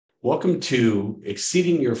Welcome to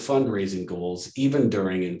Exceeding Your Fundraising Goals, Even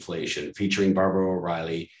During Inflation, featuring Barbara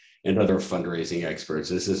O'Reilly and other fundraising experts.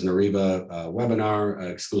 This is an Ariba webinar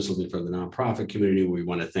exclusively for the nonprofit community. We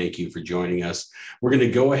want to thank you for joining us. We're going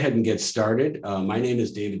to go ahead and get started. My name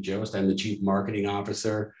is David Jost. I'm the Chief Marketing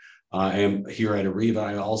Officer. I am here at Ariba.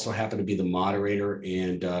 I also happen to be the moderator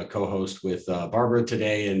and co-host with Barbara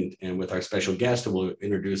today and with our special guest, who we'll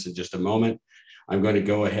introduce in just a moment. I'm going to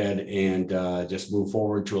go ahead and just move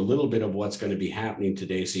forward to a little bit of what's going to be happening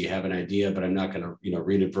today so you have an idea, but I'm not going to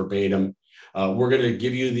read it verbatim. We're going to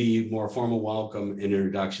give you the more formal welcome and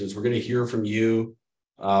introductions. We're going to hear from you.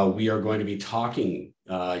 We are going to be talking.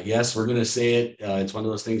 Yes, we're going to say it. It's one of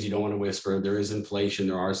those things you don't want to whisper. There is inflation.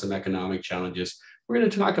 There are some economic challenges. We're going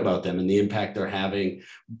to talk about them and the impact they're having,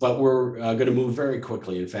 but we're going to move very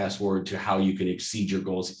quickly and fast forward to how you can exceed your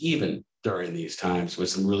goals even during these times with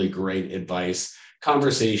some really great advice,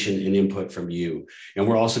 conversation, and input from you. And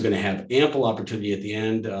we're also going to have ample opportunity at the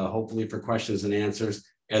end, hopefully for questions and answers,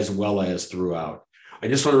 as well as throughout. I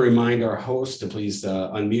just want to remind our hosts to please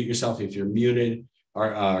unmute yourself if you're muted,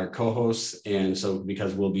 our co-hosts, and so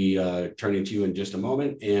because we'll be turning to you in just a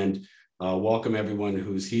moment, and welcome everyone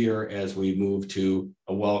who's here as we move to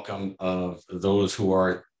a welcome of those who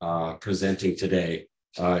are presenting today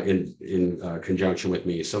in conjunction with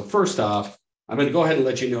me. So first off, I'm going to go ahead and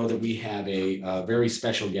let you know that we have a very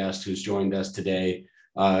special guest who's joined us today,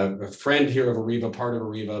 a friend here of Ariba, part of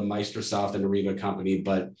Ariba, Meistersoft and Ariba company,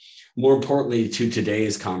 but more importantly to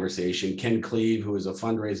today's conversation, Ken Cleve, who is a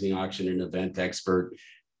fundraising, auction, and event expert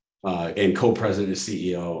and co-president and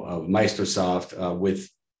CEO of Meistersoft with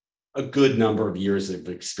a good number of years of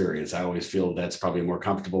experience. I always feel that's probably a more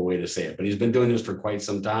comfortable way to say it, but he's been doing this for quite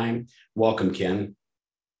some time. Welcome, Ken.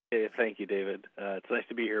 Hey, thank you, David. It's nice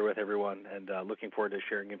to be here with everyone and looking forward to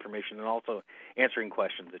sharing information and also answering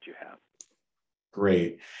questions that you have.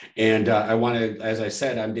 Great. And I want to, as I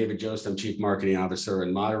said, I'm David Jost. I'm Chief Marketing Officer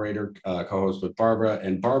and moderator, co-host with Barbara.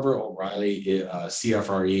 And Barbara O'Reilly,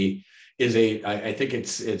 CFRE, is I think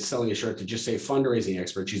it's selling a shirt to just say fundraising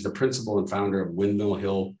expert. She's the principal and founder of Windmill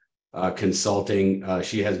Hill Consulting.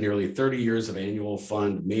 She has nearly 30 years of annual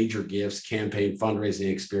fund, major gifts, campaign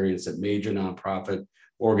fundraising experience at major nonprofit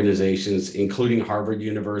organizations, including Harvard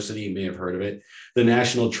University, you may have heard of it, the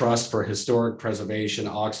National Trust for Historic Preservation,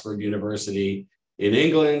 Oxford University in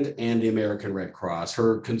England, and the American Red Cross.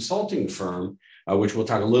 Her consulting firm, which we'll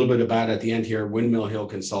talk a little bit about at the end here, Windmill Hill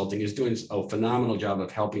Consulting, is doing a phenomenal job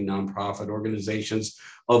of helping nonprofit organizations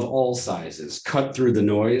of all sizes cut through the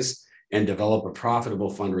noise and develop a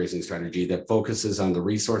profitable fundraising strategy that focuses on the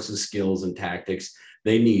resources, skills, and tactics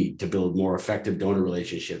they need to build more effective donor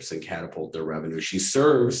relationships and catapult their revenue. She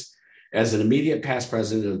serves as an immediate past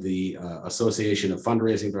president of the Association of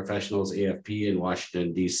Fundraising Professionals, AFP, in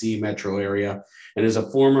Washington, D.C. metro area, and is a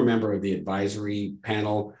former member of the advisory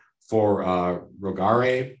panel for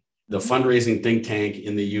Rogare, the fundraising think tank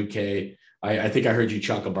in the UK. I think I heard you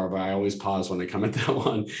chuckle, Barbara. I always pause when I come at that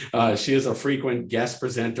one. She is a frequent guest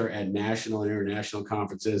presenter at national and international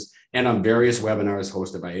conferences and on various webinars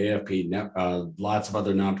hosted by AFP, lots of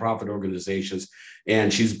other nonprofit organizations.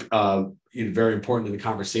 And she's very important in the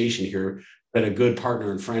conversation here, been a good partner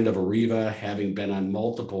and friend of Ariba, having been on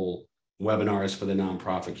multiple webinars for the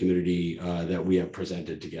nonprofit community that we have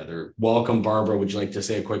presented together. Welcome, Barbara. Would you like to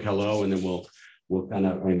say a quick hello, and then we'll kind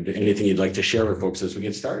of anything you'd like to share with folks as we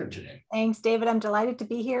get started today. Thanks, David. I'm delighted to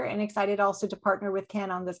be here and excited also to partner with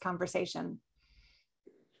Ken on this conversation.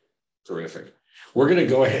 Terrific. We're going to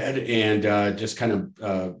go ahead and just kind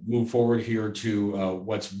of move forward here to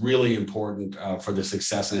what's really important for the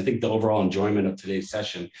success, and I think the overall enjoyment of today's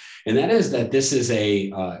session, and that is that this is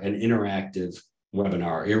an interactive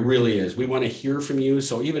webinar. It really is. We want to hear from you.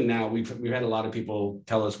 So even now, we've had a lot of people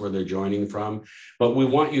tell us where they're joining from, but we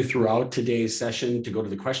want you throughout today's session to go to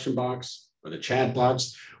the question box or the chat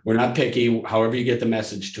box. We're not picky. However you get the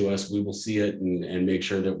message to us, we will see it and make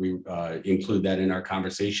sure that we include that in our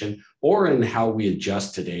conversation or in how we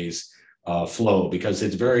adjust today's flow, because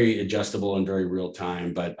it's very adjustable and very real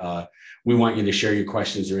time. But we want you to share your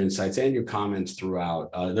questions, your insights, and your comments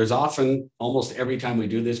throughout. There's often, almost every time we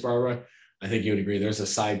do this, Barbara, I think you would agree, there's a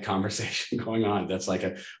side conversation going on that's like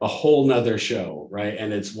a whole nother show, right?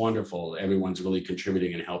 And it's wonderful. Everyone's really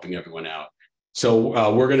contributing and helping everyone out.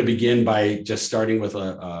 So we're going to begin by just starting with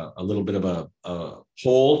a little bit of a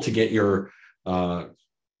poll to get your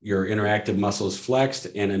interactive muscles flexed.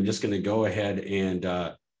 And I'm just going to go ahead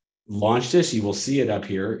and launch this. You will see it up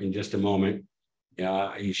here in just a moment.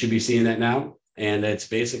 You should be seeing that now. And it's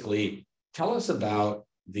basically, tell us about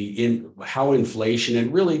how inflation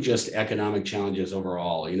and really just economic challenges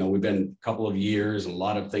overall. We've been a couple of years, a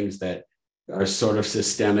lot of things that are sort of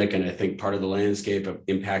systemic and I think part of the landscape of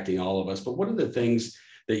impacting all of us. But what are the things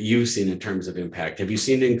that you've seen in terms of impact? Have you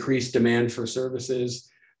seen increased demand for services?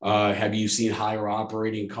 Have you seen higher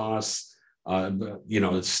operating costs?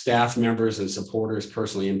 Staff members and supporters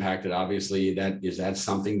personally impacted. Obviously, is that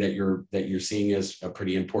something that you're seeing as a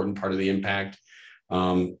pretty important part of the impact?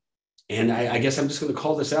 And I guess I'm just going to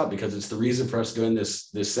call this out because it's the reason for us doing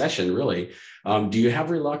this session, really. Do you have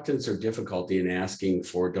reluctance or difficulty in asking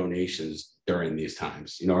for donations during these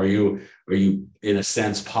times? Are you in a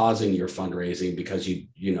sense pausing your fundraising because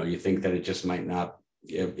you think that it just might not,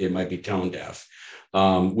 it might be tone deaf?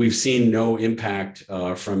 We've seen no impact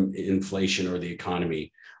from inflation or the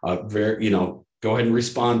economy. Go ahead and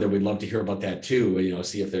respond. That we'd love to hear about that too.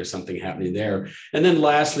 See if there's something happening there. And then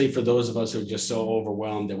lastly, for those of us who are just so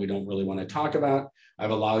overwhelmed that we don't really want to talk about, I've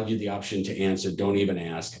allowed you the option to answer. Don't even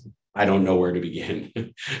ask. I don't know where to begin.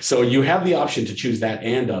 So you have the option to choose that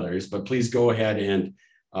and others, but please go ahead and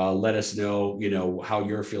let us know, how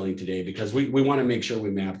you're feeling today, because we want to make sure we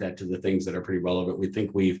map that to the things that are pretty relevant. We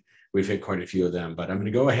think we've hit quite a few of them, but I'm going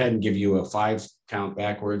to go ahead and give you a 5 count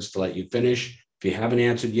backwards to let you finish. If you haven't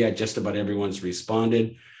answered yet, just about everyone's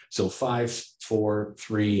responded. So 5, 4,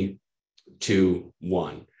 3, 2,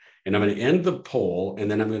 1. And I'm going to end the poll, and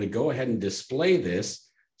then I'm going to go ahead and display this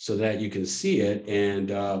so that you can see it. And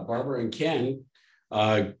Barbara and Ken,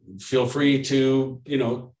 feel free to,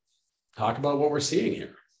 talk about what we're seeing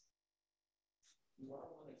here.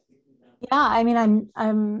 Yeah, I mean,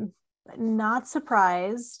 I'm not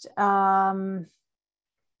surprised. I'm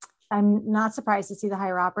not surprised to see the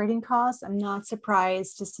higher operating costs. I'm not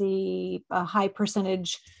surprised to see a high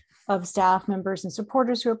percentage of staff members and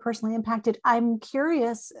supporters who are personally impacted. I'm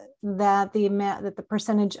curious that the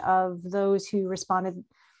percentage of those who responded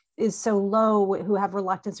is so low, who have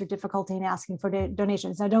reluctance or difficulty in asking for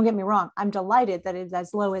donations. Now, don't get me wrong, I'm delighted that it's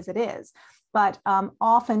as low as it is. But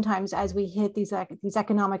oftentimes, as we hit these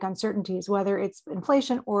economic uncertainties, whether it's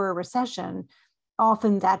inflation or a recession,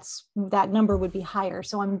 often that number would be higher.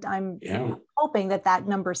 So I'm hoping that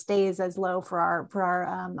number stays as low for our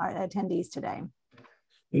attendees today.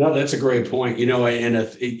 No, that's a great point. And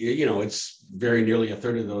it's very nearly a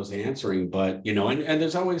third of those answering, but and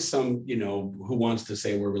there's always some who wants to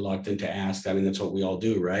say we're reluctant to ask. I mean, that's what we all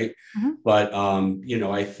do, right? Mm-hmm. But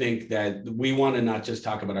I think that we want to not just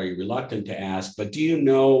talk about are you reluctant to ask, but do you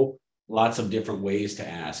know lots of different ways to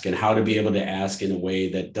ask and how to be able to ask in a way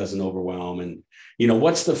that doesn't overwhelm? And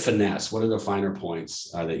what's the finesse? What are the finer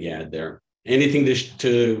points that you add there? Anything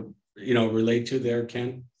to relate to there,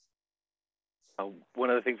 Ken? One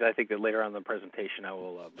of the things I think that later on in the presentation,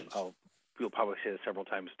 we'll probably say this several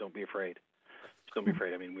times. Don't be afraid. Just don't be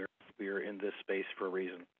afraid. I mean, we're in this space for a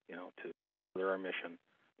reason. To further our mission.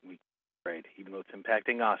 We afraid, even though it's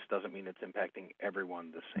impacting us, doesn't mean it's impacting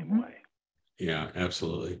everyone the same way. Yeah,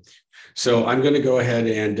 absolutely. So I'm going to go ahead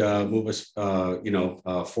and move us,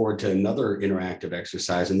 forward to another interactive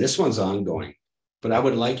exercise, and this one's ongoing. But I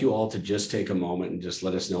would like you all to just take a moment and just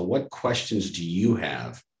let us know, what questions do you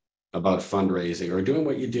have about fundraising or doing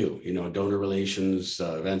what you do, donor relations,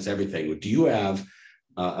 events, everything. Do you have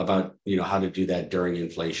about, how to do that during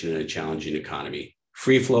inflation and a challenging economy?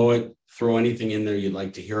 Free flow it, throw anything in there you'd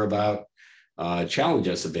like to hear about, challenge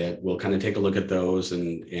us a bit. We'll kind of take a look at those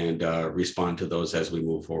and respond to those as we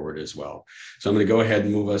move forward as well. So I'm going to go ahead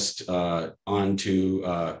and move us on to,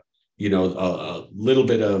 a little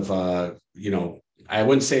bit of, I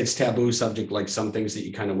wouldn't say it's taboo subject like some things that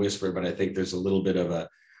you kind of whisper, but I think there's a little bit of a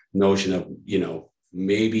notion of,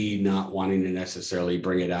 maybe not wanting to necessarily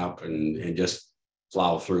bring it up and just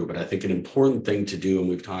plow through. But I think an important thing to do, and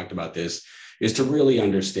we've talked about this, is to really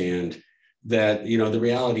understand that, the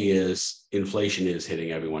reality is inflation is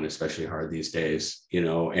hitting everyone, especially hard these days,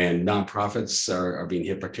 and nonprofits are being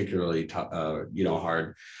hit particularly,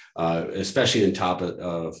 hard, especially on top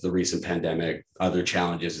of the recent pandemic, other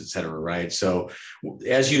challenges, et cetera, right? So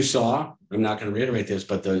as you saw, I'm not going to reiterate this,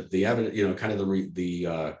 but the evidence, kind of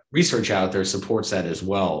the research out there supports that as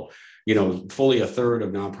well. Fully a third of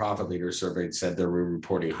nonprofit leaders surveyed said they were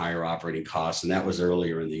reporting higher operating costs, and that was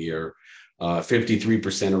earlier in the year.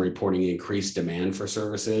 53% are reporting increased demand for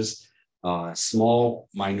services. Small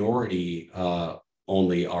minority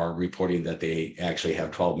only are reporting that they actually have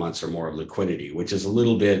 12 months or more of liquidity, which is a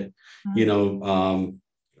little bit,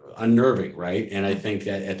 unnerving, right? And I think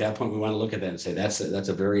that at that point, we want to look at that and say, that's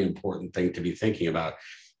a very important thing to be thinking about.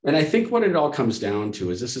 And I think what it all comes down to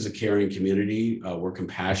is this is a caring community. We're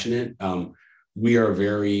compassionate. We are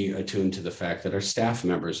very attuned to the fact that our staff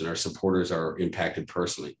members and our supporters are impacted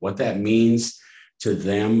personally. What that means to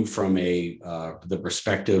them from the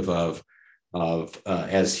perspective of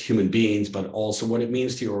as human beings, but also what it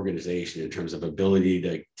means to your organization in terms of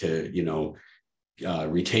ability to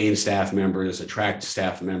retain staff members, attract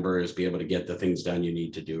staff members, be able to get the things done you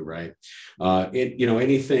need to do, right?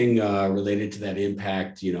 Anything related to that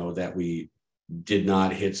impact, that we did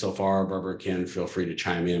not hit so far, Barbara, Ken, feel free to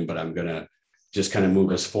chime in, but I'm going to just kind of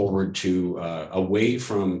move us forward to away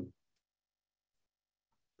from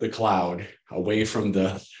the cloud, away from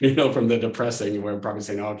the, from the depressing, where I'm probably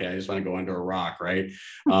saying, okay, I just want to go under a rock, right?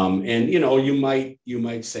 And, you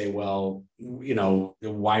might say, well,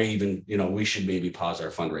 why even, we should maybe pause our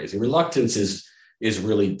fundraising. Reluctance is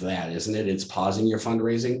really that, isn't it? It's pausing your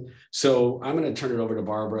fundraising. So I'm going to turn it over to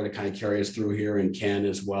Barbara to kind of carry us through here, and Ken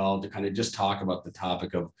as well, to kind of just talk about the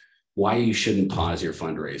topic of why you shouldn't pause your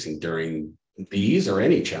fundraising during these or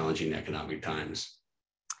any challenging economic times.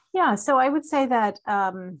 Yeah, so I would say that,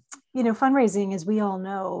 fundraising, as we all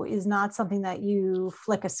know, is not something that you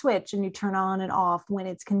flick a switch and you turn on and off when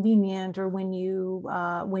it's convenient or when you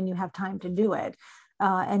have time to do it.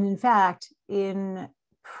 And in fact, in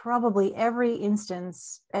probably every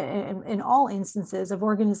instance, in all instances of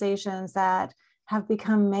organizations that have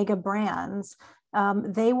become mega brands,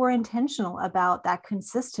 they were intentional about that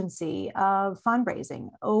consistency of fundraising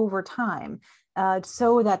over time.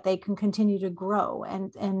 So that they can continue to grow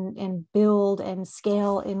and build and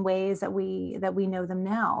scale in ways that we know them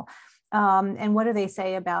now. And what do they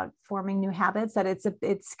say about forming new habits? That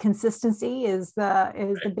it's consistency is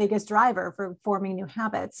the biggest driver for forming new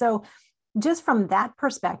habits. So just from that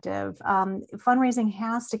perspective, fundraising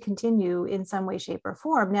has to continue in some way, shape, or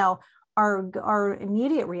form. Now, our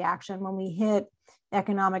immediate reaction when we hit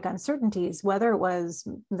economic uncertainties, whether it was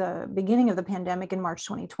the beginning of the pandemic in March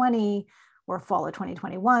 2020, or fall of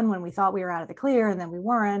 2021, when we thought we were out of the clear and then we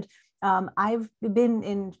weren't. I've been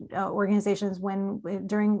in organizations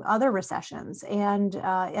during other recessions, and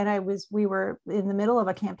we were in the middle of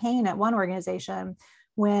a campaign at one organization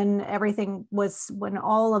when when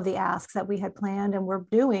all of the asks that we had planned and were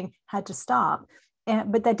doing had to stop.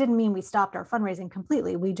 But that didn't mean we stopped our fundraising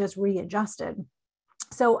completely. We just readjusted.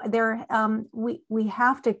 So we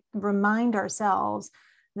have to remind ourselves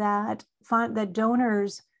that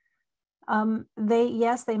donors,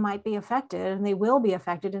 they might be affected, and they will be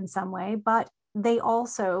affected in some way, but they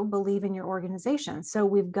also believe in your organization. So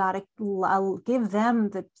we've got to give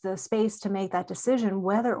them the space to make that decision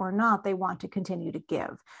whether or not they want to continue to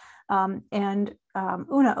give. And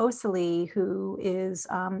Una Osili, who is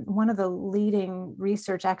one of the leading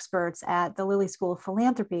research experts at the Lilly School of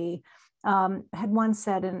Philanthropy, had once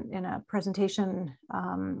said in a presentation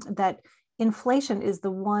that inflation is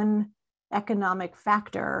the one economic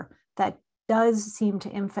factor that does seem to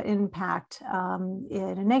impact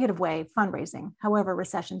in a negative way fundraising. However,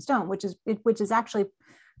 recessions don't, which is actually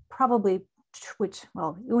probably,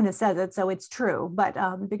 Una says it, so it's true, but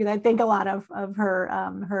because I think a lot of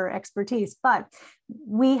her expertise, but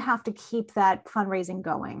we have to keep that fundraising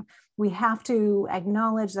going. We have to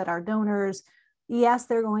acknowledge that our donors, yes,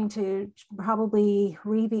 they're going to probably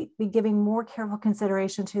be giving more careful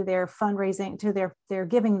consideration to their fundraising, to their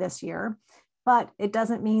giving this year. But it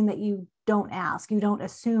doesn't mean that you don't ask. You don't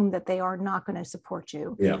assume that they are not going to support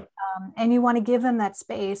you. Yeah. And you want to give them that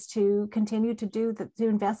space to continue to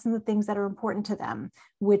invest in the things that are important to them,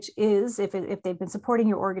 which is, if they've been supporting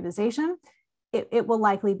your organization, it will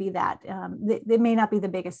likely be that. They may not be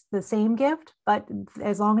the same gift, but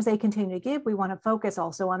as long as they continue to give, we want to focus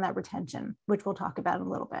also on that retention, which we'll talk about in a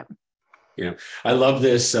little bit. Yeah, I love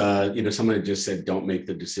this. Someone just said, don't make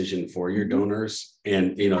the decision for your donors.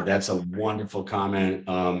 And, that's a wonderful comment.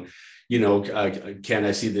 Ken,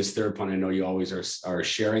 I see this third point. I know you always are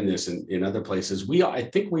sharing this in other places. I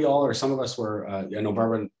think we all, or some of us were, I know,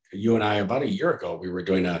 Barbara, you and I, about a year ago, we were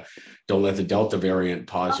doing don't let the Delta variant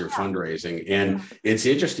pause your fundraising. And it's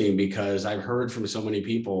interesting because I've heard from so many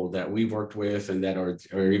people that we've worked with and that or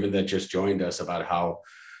even that just joined us about how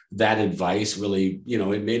that advice really,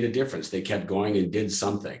 it made a difference. They kept going and did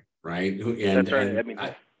something, right? And, that's right. I mean,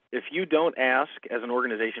 if you don't ask, as an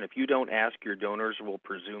organization, if you don't ask, your donors will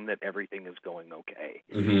presume that everything is going okay,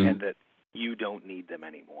 and that you don't need them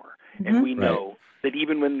anymore. And we know that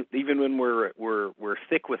even when we're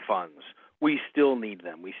thick with funds, we still need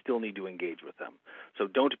them. We still need to engage with them. So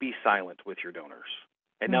don't be silent with your donors.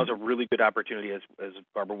 And now's a really good opportunity, as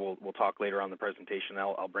Barbara will talk later on in the presentation,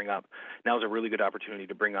 I'll bring up. Now's a really good opportunity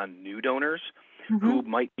to bring on new donors who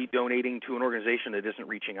might be donating to an organization that isn't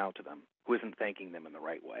reaching out to them, who isn't thanking them in the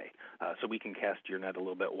right way. So we can cast your net a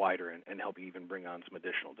little bit wider and help you even bring on some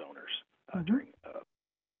additional donors during.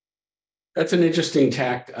 That's an interesting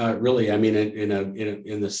tact, really. I mean,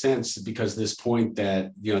 in the sense, because this point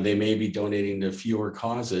that they may be donating to fewer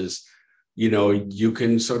causes. you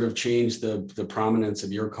can sort of change the prominence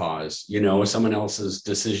of your cause. Someone else's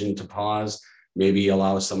decision to pause maybe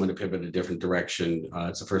allows someone to pivot a different direction.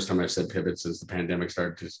 It's the first time I've said pivot since the pandemic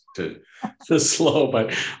started to slow,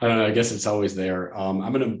 but I don't know, I guess it's always there. I'm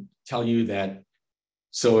going to tell you that.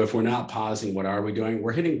 So if we're not pausing, what are we doing?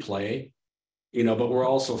 We're hitting play, but we're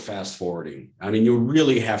also fast forwarding. I mean, you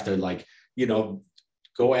really have to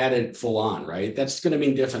go at it full on, right? That's going to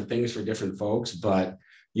mean different things for different folks, but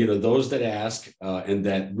those that ask and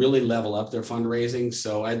that really level up their fundraising.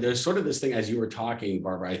 So there's sort of this thing as you were talking,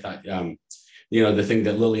 Barbara, I thought, the thing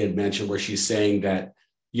that Lily had mentioned where she's saying that,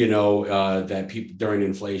 that people during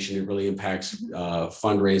inflation, it really impacts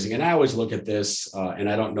fundraising. And I always look at this and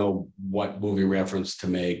I don't know what movie reference to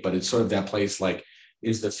make, but it's sort of that place like,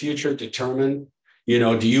 is the future determined?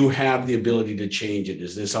 Do you have the ability to change it?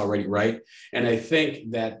 Is this already right? And I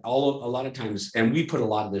think that a lot of times, and we put a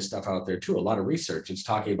lot of this stuff out there too, a lot of research, it's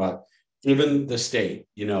talking about given the state,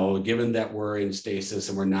 given that we're in stasis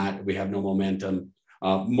and we have no momentum,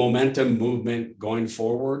 movement going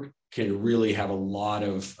forward can really have a lot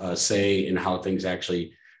of say in how things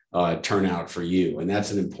actually turn out for you. And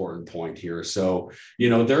that's an important point here. So,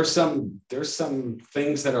 there's some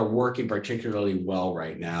things that are working particularly well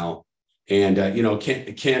right now. And,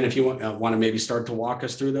 Ken, if you want to maybe start to walk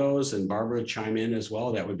us through those, and Barbara chime in as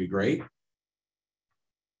well, that would be great.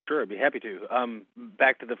 Sure, I'd be happy to.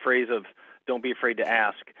 Back to the phrase of don't be afraid to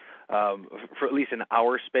ask. For at least in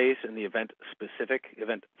our space, in the event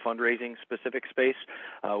fundraising specific space,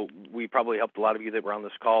 we probably helped a lot of you that were on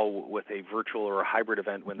this call with a virtual or a hybrid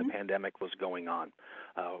event when the pandemic was going on.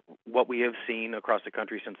 What we have seen across the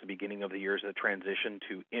country since the beginning of the year is a transition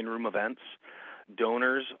to in-room events.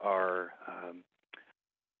 Donors are,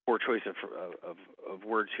 poor choice of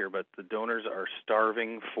words here, but the donors are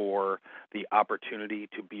starving for the opportunity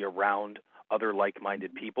to be around other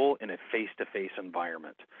like-minded people in a face-to-face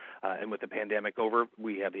environment. And with the pandemic over,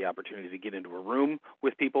 we have the opportunity to get into a room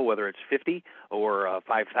with people, whether it's 50 or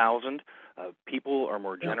 5,000. People are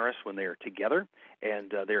more generous when they are together,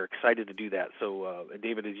 and they're excited to do that. So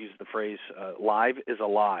David has used the phrase, live is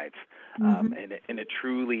alive, and it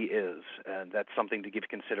truly is. And that's something to give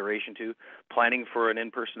consideration to. Planning for an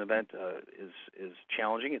in-person event is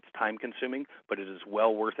challenging. It's time-consuming, but it is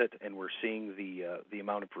well worth it, and we're seeing the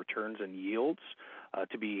amount of returns and yields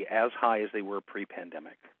to be as high as they were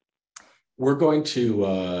pre-pandemic. We're going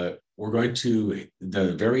to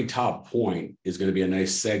the very top point is going to be a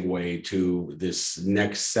nice segue to this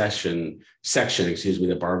next section,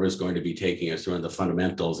 that Barbara is going to be taking us through on the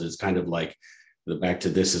fundamentals. It's kind of like back to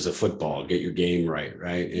this is a football, get your game right?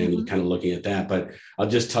 And kind of looking at that. But I'll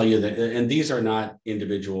just tell you that, and these are not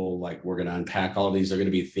individual, like we're going to unpack all of these, are going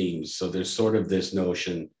to be themes. So there's sort of this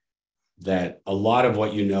notion that a lot of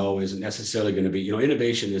what isn't necessarily going to be,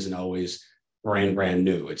 innovation isn't always brand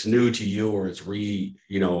new. It's new to you, or it's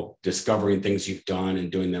discovering things you've done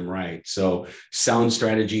and doing them right. So sound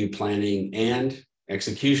strategy, planning, and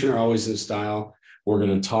execution are always in style. We're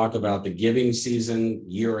going to talk about the giving season,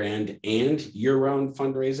 year-end, and year-round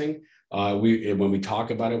fundraising. When we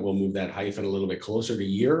talk about it, we'll move that hyphen a little bit closer to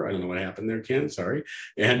year. I don't know what happened there, Ken. Sorry.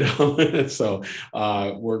 And so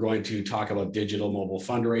we're going to talk about digital mobile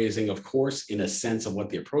fundraising, of course, in a sense of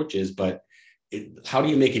what the approach is, but how do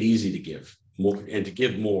you make it easy to give more and to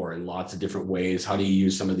give more in lots of different ways? How do you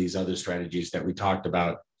use some of these other strategies that we talked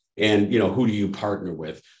about? And, who do you partner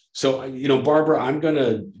with? So, Barbara, I'm going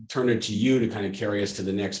to turn it to you to kind of carry us to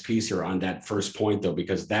the next piece here on that first point, though,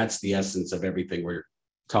 because that's the essence of everything we're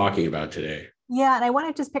talking about today. Yeah, and I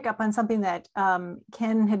want to just pick up on something that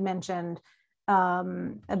Ken had mentioned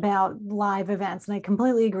about live events, and I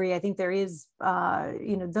completely agree. I think there is,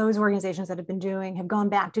 those organizations that have gone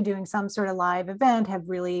back to doing some sort of live event have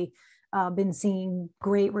really been seeing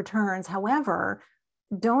great returns. However,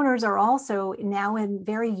 donors are also now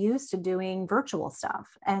very used to doing virtual stuff,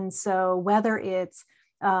 and so whether it's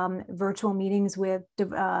virtual meetings with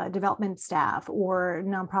development staff or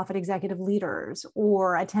nonprofit executive leaders,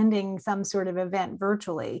 or attending some sort of event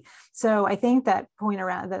virtually. So I think that point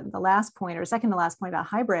around the last point, or second to last point about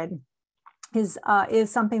hybrid, is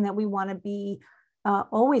something that we want to be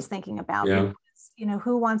always thinking about. Yeah. Because,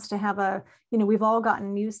 who wants to have we've all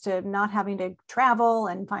gotten used to not having to travel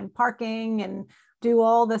and find parking and do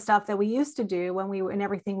all the stuff that we used to do when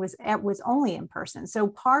everything was only in person. So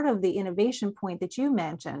part of the innovation point that you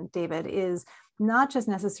mentioned, David, is not just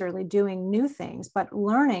necessarily doing new things, but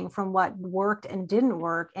learning from what worked and didn't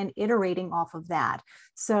work and iterating off of that.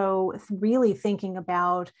 So really thinking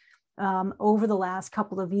about over the last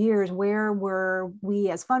couple of years, where were we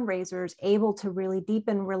as fundraisers able to really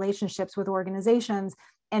deepen relationships with organizations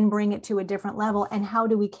and bring it to a different level? And how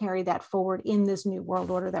do we carry that forward in this new world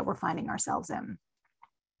order that we're finding ourselves in?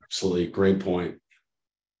 Absolutely. Great point.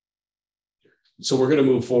 So we're going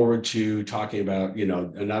to move forward to talking about,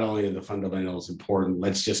 not only are the fundamentals important,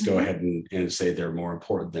 let's just go ahead and say they're more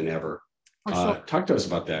important than ever. Sure. Talk to us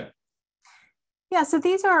about that. Yeah, so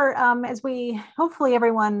these are, as we, hopefully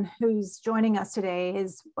everyone who's joining us today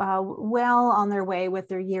is well on their way with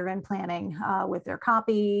their year-end planning, with their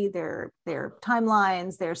copy, their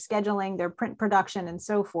timelines, their scheduling, their print production, and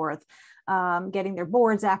so forth, getting their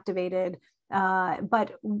boards activated.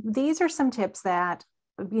 But these are some tips that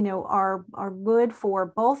are good for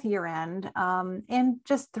both year-end and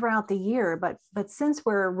just throughout the year. But since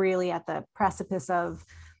we're really at the precipice of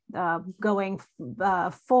going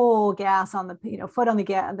full gas on the foot on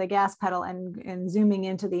the gas pedal and zooming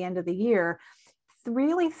into the end of the year,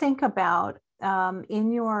 really think about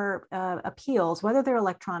in your appeals, whether they're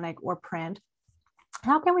electronic or print,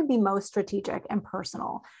 how can we be most strategic and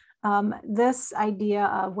personal? This idea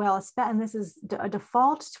of, and this is a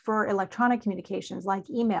default for electronic communications like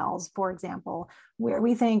emails, for example, where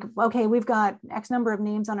we think, okay, we've got X number of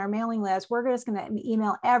names on our mailing list, we're just going to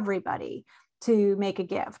email everybody to make a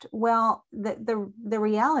gift. Well, the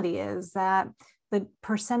reality is that the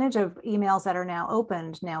percentage of emails that are now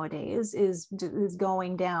opened nowadays is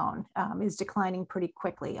going down, is declining pretty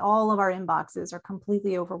quickly. All of our inboxes are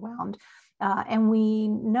completely overwhelmed. And we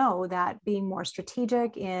know that being more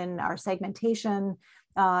strategic in our segmentation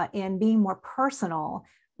and being more personal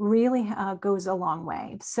really goes a long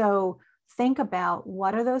way. So think about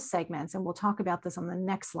what are those segments, and we'll talk about this on the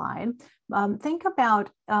next slide. Think about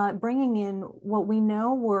bringing in what we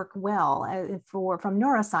know work well from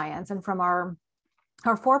neuroscience and from our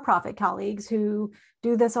for-profit colleagues who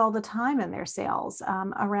do this all the time in their sales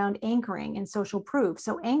around anchoring and social proof.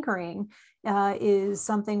 So anchoring is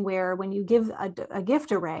something where when you give a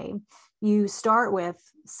gift array, you start with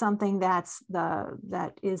something that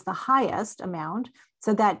is the highest amount.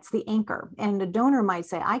 So that's the anchor. And the donor might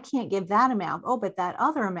say, I can't give that amount. Oh, but that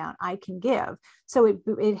other amount I can give. So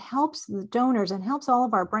it helps the donors and helps all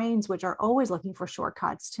of our brains, which are always looking for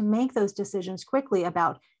shortcuts, to make those decisions quickly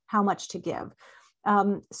about how much to give.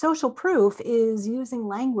 Social proof is using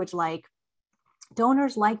language like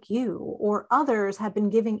donors like you or others have been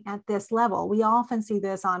giving at this level. We often see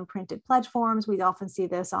this on printed pledge forms. We often see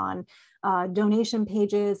this on donation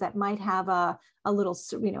pages that might have a little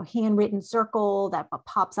handwritten circle that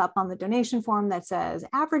pops up on the donation form that says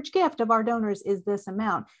average gift of our donors is this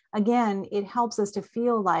amount. Again, it helps us to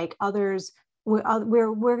feel like others,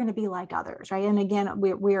 we're going to be like others, right? And again,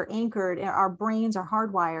 we're anchored, our brains are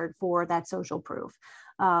hardwired for that social proof.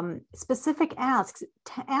 Specific asks,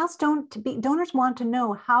 donors want to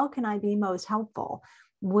know, how can I be most helpful?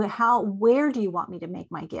 Where do you want me to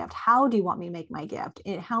make my gift? How do you want me to make my gift?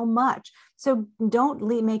 How much? So don't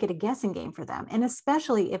make it a guessing game for them. And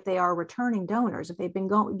especially if they are returning donors, if they've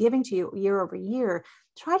been giving to you year over year,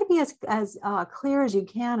 try to be as clear as you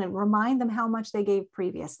can and remind them how much they gave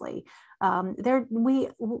previously. They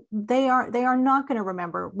are not going to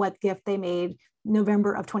remember what gift they made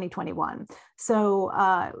November of 2021. So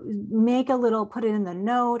put it in the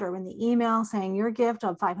note or in the email saying your gift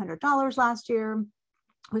of $500 last year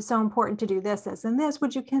was so important to do this, this, and this.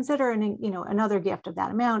 Would you consider another gift of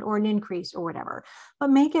that amount or an increase or whatever? But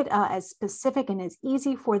make it as specific and as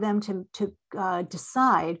easy for them to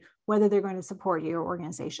decide whether they're going to support your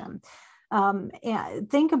organization. And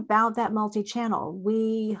think about that multi-channel.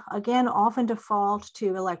 We, again, often default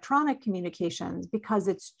to electronic communications because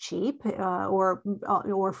it's cheap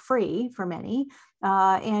or free for many,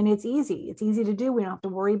 and it's easy. It's easy to do. We don't have to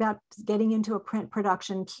worry about getting into a print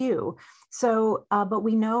production queue. So, but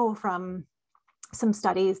we know from some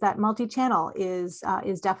studies that multi-channel is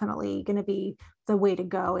definitely going to be the way to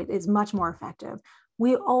go. It is much more effective.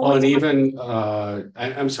 We always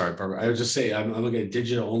I'm sorry, Barbara. I would just say I'm looking at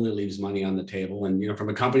digital only leaves money on the table, and from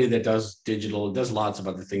a company that does digital, does lots of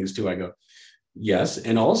other things too. I go, yes,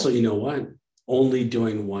 and also what? Only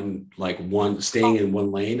doing staying in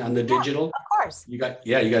one lane on the digital. Of course. You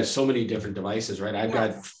got so many different devices, right? I've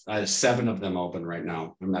got 7 of them open right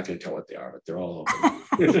now. I'm not going to tell what they are, but they're all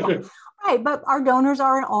open. Right, but our donors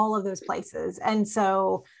are in all of those places, and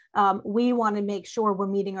so we want to make sure we're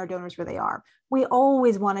meeting our donors where they are. We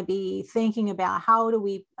always want to be thinking about how do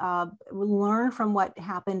we learn from what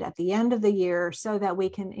happened at the end of the year so that we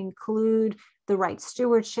can include the right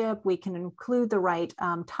stewardship, we can include the right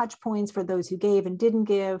touch points for those who gave and didn't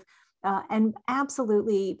give. And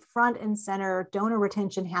absolutely front and center, donor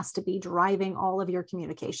retention has to be driving all of your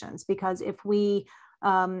communications, because if we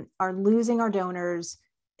are losing our donors,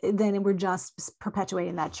 then we're just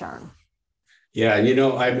perpetuating that churn. Yeah, and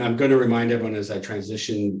I'm going to remind everyone as I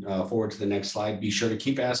transition forward to the next slide, be sure to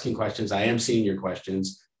keep asking questions. I am seeing your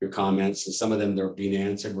questions, your comments, and some of them they're being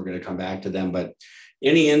answered. We're going to come back to them, but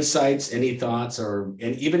any insights, any thoughts, and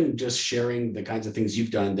even just sharing the kinds of things you've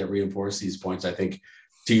done that reinforce these points. I think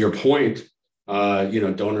to your point,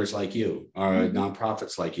 donors like you, are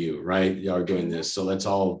nonprofits like you, right, are doing this. So let's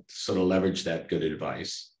all sort of leverage that good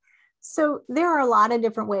advice. So there are a lot of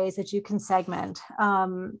different ways that you can segment,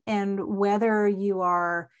 and whether you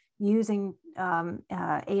are using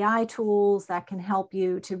AI tools that can help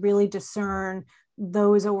you to really discern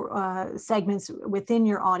those segments within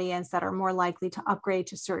your audience that are more likely to upgrade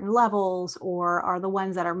to certain levels, or are the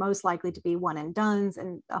ones that are most likely to be one and dones,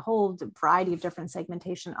 and a whole variety of different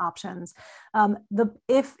segmentation options.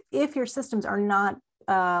 If your systems are not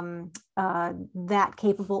that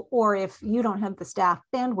capable, or if you don't have the staff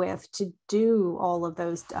bandwidth to do all of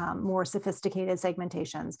those more sophisticated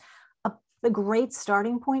segmentations, the great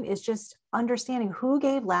starting point is just understanding who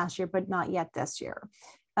gave last year but not yet this year.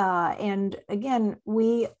 And again,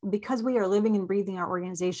 because we are living and breathing our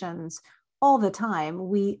organizations all the time,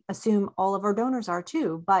 we assume all of our donors are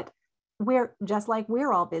too, but we're just like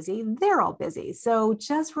we're all busy, they're all busy. So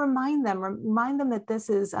just remind them that this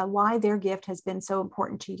is why their gift has been so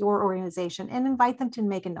important to your organization, and invite them to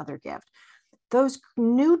make another gift. Those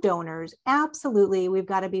new donors, absolutely, we've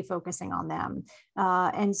got to be focusing on them.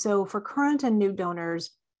 And so for current and new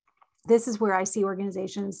donors, this is where I see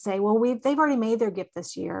organizations say, well, they've already made their gift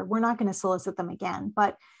this year, we're not going to solicit them again.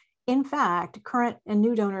 But in fact, current and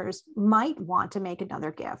new donors might want to make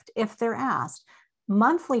another gift if they're asked.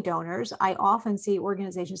 Monthly donors, I often see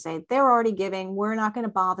organizations say they're already giving, we're not going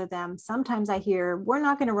to bother them. Sometimes I hear we're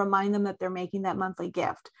not going to remind them that they're making that monthly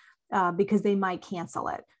gift because they might cancel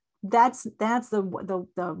it. That's the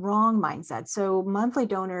wrong mindset. So monthly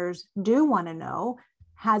donors do want to know,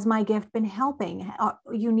 has my gift been helping?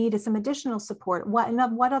 You needed some additional support.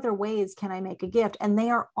 What other ways can I make a gift? And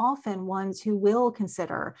they are often ones who will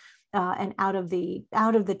consider an out of the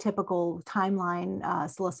typical timeline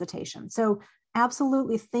solicitation. So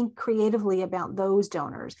absolutely think creatively about those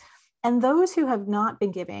donors. And those who have not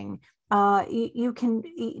been giving,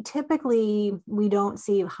 typically we don't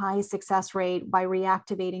see high success rate by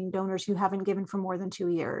reactivating donors who haven't given for more than 2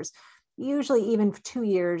 years. Usually even for 2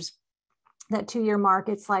 years, that 2-year mark,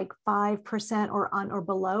 it's like 5% or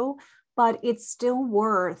below, but it's still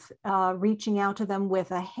worth reaching out to them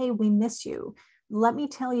with a, hey, we miss you. Let me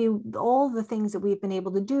tell you all the things that we've been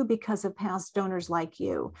able to do because of past donors like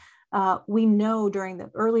you. We know during the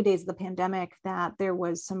early days of the pandemic that there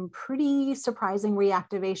was some pretty surprising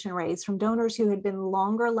reactivation rates from donors who had been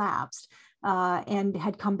longer lapsed and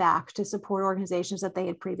had come back to support organizations that they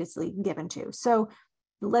had previously given to. So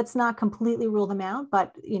let's not completely rule them out,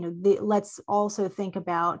 but let's also think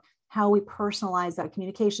about how we personalize that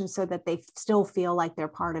communication so that they still feel like they're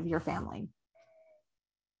part of your family.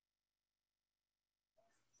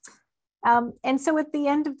 And so at the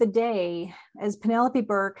end of the day, as Penelope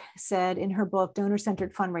Burke said in her book,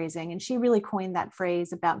 Donor-Centered Fundraising, and she really coined that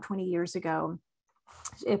phrase about 20 years ago.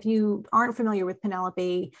 If you aren't familiar with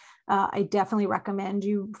Penelope, I definitely recommend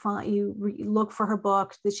you look for her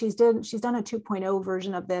book. That she's done a 2.0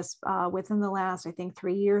 version of this within the last, I think,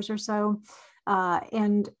 3 years or so.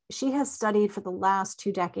 And she has studied for the last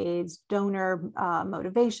 2 decades donor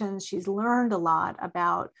motivations. She's learned a lot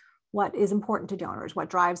about what is important to donors, what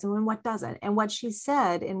drives them and what doesn't. And what she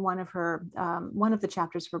said in one of the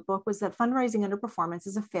chapters of her book was that fundraising underperformance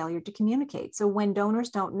is a failure to communicate. So when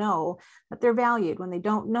donors don't know that they're valued, when they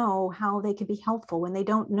don't know how they can be helpful, when they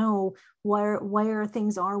don't know where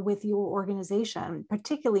things are with your organization,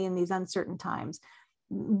 particularly in these uncertain times,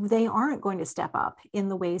 they aren't going to step up in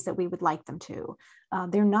the ways that we would like them to.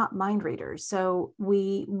 They're not mind readers. So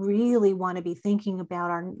we really want to be thinking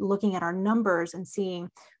about looking at our numbers and seeing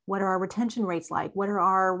what are our retention rates like? What are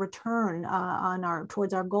our return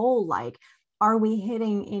towards our goal like? Are we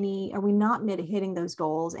not hitting those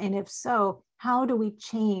goals? And if so, how do we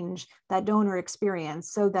change that donor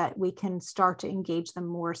experience so that we can start to engage them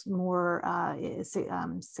more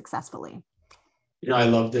successfly? I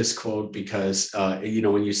love this quote because,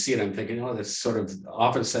 when you see it, I'm thinking, oh, that's sort of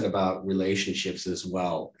often said about relationships as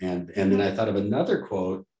well. And then I thought of another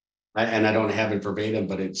quote, and I don't have it verbatim,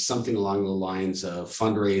 but it's something along the lines of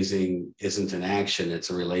fundraising isn't an action,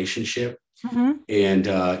 it's a relationship. Mm-hmm. And,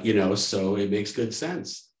 so it makes good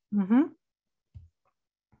sense. Mm-hmm.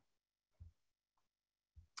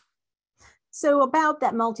 So about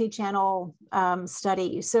that multi-channel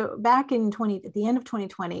study. So back in at the end of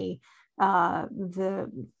 2020,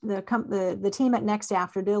 the team at Next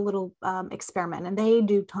After did a little experiment, and they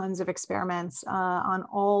do tons of experiments on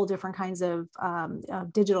all different kinds of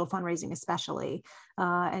digital fundraising, especially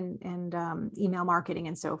and email marketing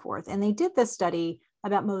and so forth. And they did this study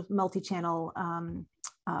about multi-channel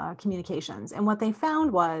communications, and what they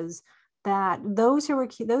found was that those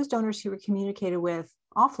donors who were communicated with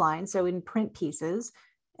offline, so in print pieces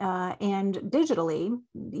and digitally,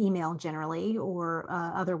 email generally, or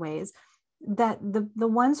other ways, that the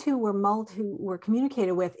ones who were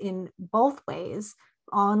communicated with in both ways,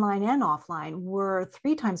 online and offline, were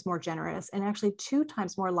 3 times more generous and actually 2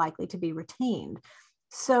 times more likely to be retained.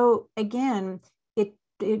 So again,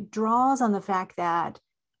 it draws on the fact that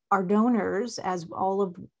our donors, as all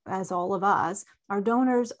of us, our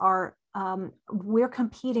donors are we're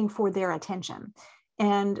competing for their attention,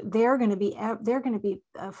 and they're going to be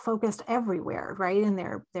focused everywhere, right? In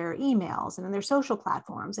their emails and in their social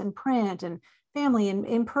platforms and print and family and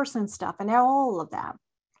in-person stuff and all of that.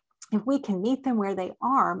 If we can meet them where they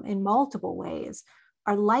are in multiple ways,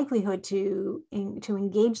 our likelihood to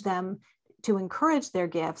engage them, to encourage their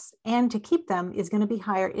gifts, and to keep them is going to be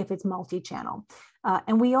higher if it's multi-channel.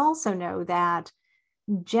 And we also know that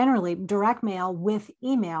generally direct mail with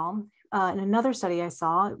email, in another study I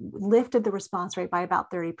saw, lifted the response rate by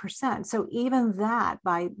about 30%. So even that,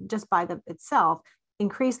 by itself,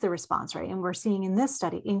 increased the response rate. And we're seeing in this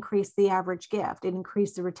study, increase the average gift, it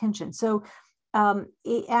increased the retention. So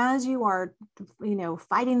as you are,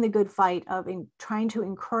 fighting the good fight of trying to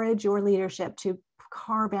encourage your leadership to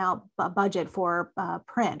carve out a budget for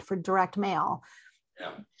print, for direct mail,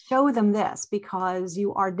 show them this, because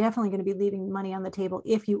you are definitely going to be leaving money on the table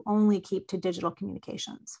if you only keep to digital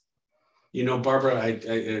communications. Barbara,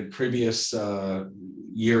 in previous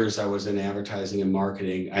years, I was in advertising and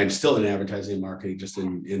marketing. I'm still in advertising and marketing, just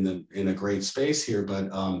in a great space here. But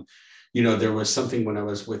there was something when I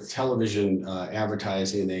was with television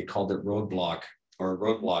advertising, they called it roadblocking.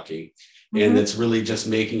 Mm-hmm. And it's really just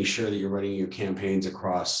making sure that you're running your campaigns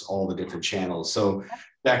across all the different channels. So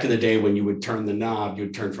back in the day, when you would turn the knob,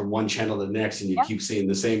 you'd turn from one channel to the next, and you keep seeing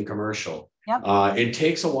the same commercial. Yep. It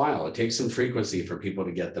takes a while. It takes some frequency for people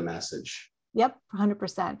to get the message. Yep,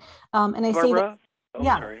 100%. And I Barbara, say that. Oh,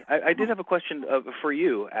 yeah. Sorry. I did have a question for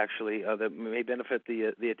you, actually, that may benefit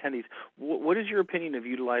the attendees. What is your opinion of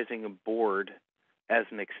utilizing a board as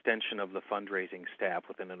an extension of the fundraising staff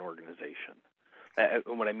within an organization?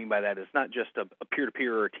 What I mean by that is not just a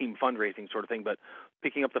peer-to-peer or a team fundraising sort of thing, but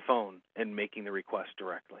picking up the phone and making the request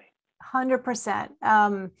directly.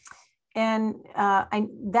 100%. And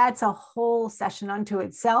that's a whole session unto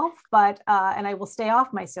itself, but and I will stay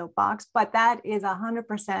off my soapbox, but that is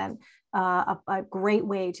 100% a great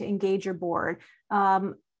way to engage your board.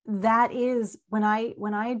 That is, when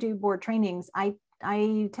I do board trainings, I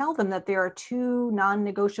tell them that there are 2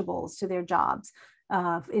 non-negotiables to their jobs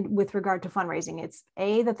with regard to fundraising. It's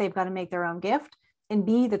A, that they've got to make their own gift, and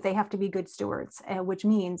B, that they have to be good stewards, which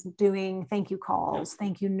means doing thank you calls,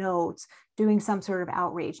 thank you notes, doing some sort of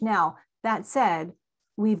outreach. Now, that said,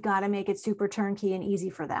 we've got to make it super turnkey and easy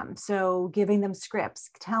for them. So giving them scripts,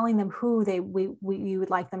 telling them who you would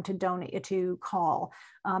like them to donate to, call,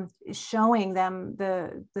 showing them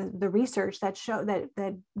the research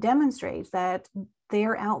that demonstrates that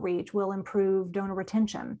their outreach will improve donor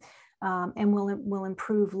retention and will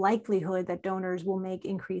improve likelihood that donors will make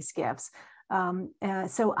increased gifts.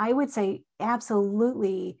 So I would say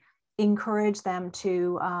absolutely encourage them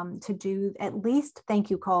to do at least thank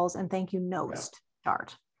you calls and thank you notes to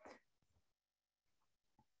start.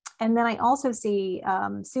 And then I also see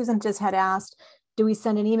Susan just had asked, do we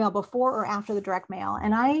send an email before or after the direct mail?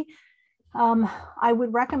 And I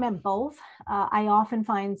would recommend both. I often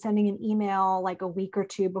find sending an email like a week or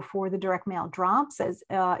 2 before the direct mail drops is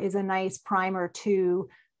a nice primer to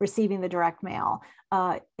receiving the direct mail.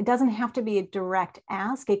 It doesn't have to be a direct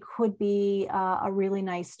ask. It could be a really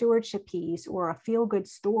nice stewardship piece or a feel-good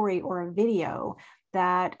story or a video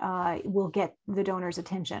that will get the donor's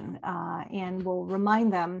attention and will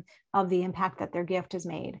remind them of the impact that their gift has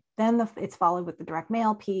made. Then it's followed with the direct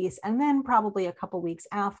mail piece, and then probably a couple weeks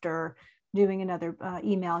after, doing another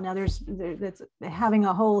email. Now that's having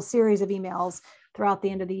a whole series of emails throughout the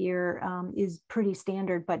end of the year is pretty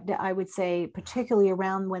standard, but I would say particularly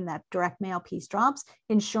around when that direct mail piece drops,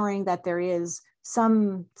 ensuring that there is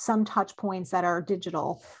some touch points that are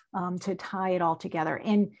digital to tie it all together.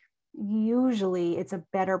 And usually it's a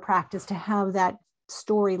better practice to have that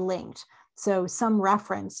story linked. So some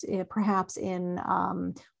reference, perhaps in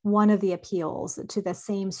one of the appeals, to the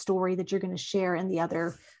same story that you're going to share in the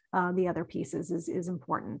other the other pieces is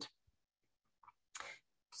important.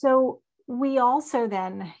 So we also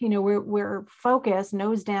then, we're focused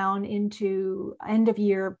nose down into end of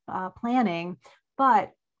year planning,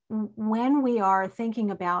 but when we are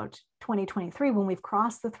thinking about 2023, when we've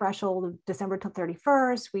crossed the threshold of December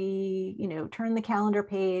 31st, we, turn the calendar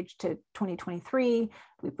page to 2023,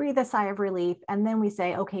 we breathe a sigh of relief, and then we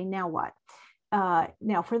say, okay, now what?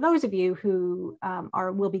 Now, for those of you who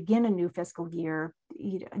will begin a new fiscal year,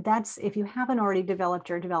 that's, if you haven't already developed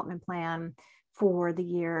your development plan for the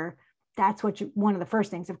year, that's one of the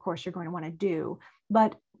first things, of course, you're going to want to do.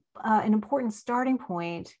 But an important starting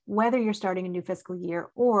point, whether you're starting a new fiscal year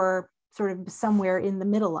or sort of somewhere in the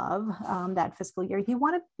middle of that fiscal year, you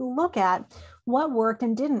want to look at what worked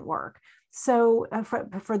and didn't work. So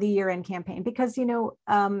for the year-end campaign, because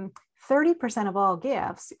 30% of all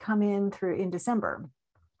gifts come in December.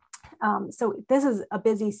 So this is a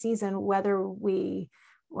busy season, whether we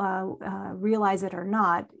realize it or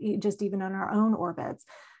not, just even on our own orbits.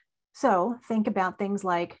 So think about things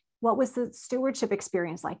like, what was the stewardship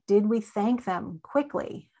experience like? Did we thank them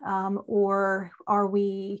quickly? Or are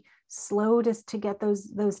we slow to get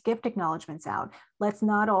those gift acknowledgements out? Let's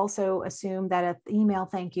not also assume that an email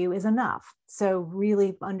thank you is enough. So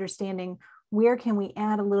really understanding, where can we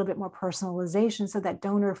add a little bit more personalization so that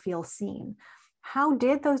donor feels seen? How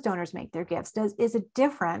did those donors make their gifts? Is it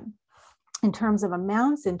different in terms of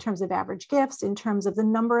amounts, in terms of average gifts, in terms of the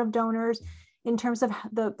number of donors, in terms of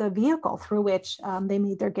the vehicle through which they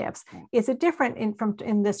made their gifts? Is it different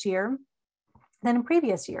in this year than in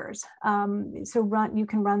previous years? So you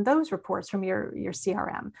can run those reports from your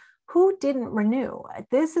CRM. Who didn't renew?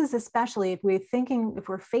 This is especially if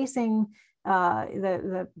we're facing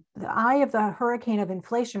the eye of the hurricane of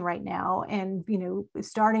inflation right now, and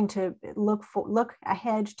starting to look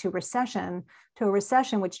ahead to a recession,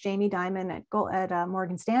 which Jamie Dimon at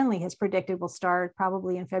Morgan Stanley has predicted will start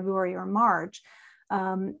probably in February or March.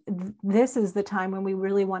 This is the time when we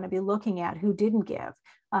really want to be looking at who didn't give,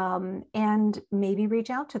 and maybe reach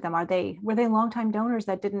out to them. Were they longtime donors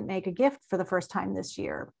that didn't make a gift for the first time this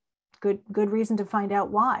year? Good reason to find out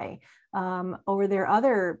why. Or there are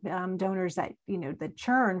other donors that that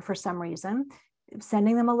churn for some reason.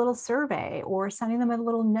 Sending them a little survey or sending them a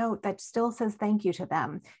little note that still says thank you to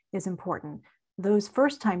them is important. Those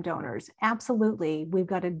first-time donors, absolutely, we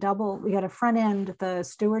got to front end the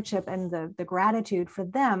stewardship and the gratitude for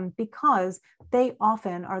them, because they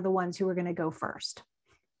often are the ones who are going to go first.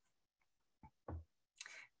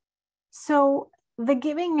 So the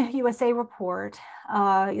Giving USA report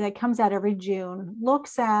that comes out every June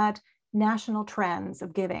looks at national trends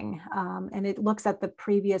of giving, and it looks at the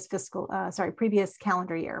previous previous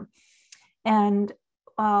calendar year. And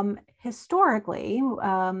historically,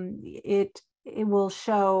 it will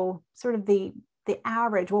show sort of the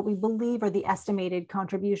average, what we believe are the estimated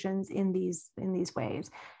contributions in these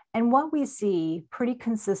ways. And what we see pretty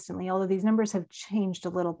consistently, although these numbers have changed a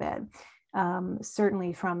little bit,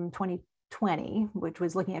 certainly from 2020, which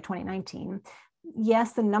was looking at 2019,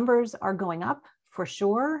 yes, the numbers are going up for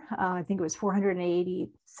sure. I think it was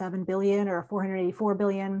 487 billion or 484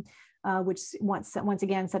 billion, which once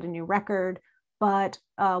again set a new record. But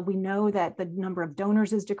we know that the number of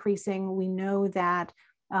donors is decreasing. We know that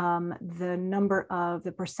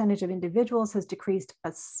the percentage of individuals has decreased a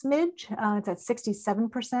smidge. It's at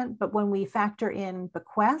 67%. But when we factor in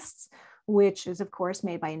bequests, which is of course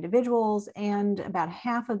made by individuals, and about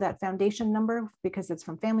half of that foundation number, because it's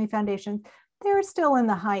from family foundations, they're still in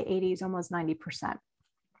the high 80s, almost 90%.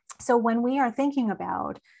 So when we are thinking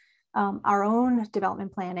about our own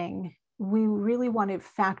development planning, we really want to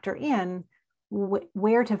factor in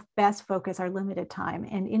where to best focus our limited time.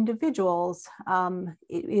 And individuals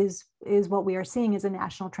is what we are seeing as a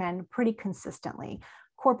national trend pretty consistently.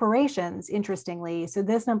 Corporations, interestingly, so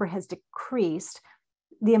this number has decreased.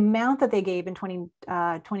 The amount that they gave in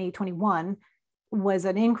 2021 was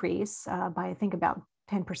an increase by, I think, about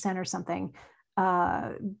 10% or something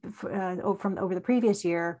from over the previous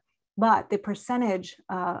year, but the percentage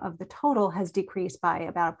of the total has decreased by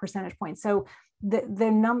about a percentage point. So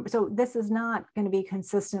so this is not going to be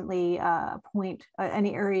consistently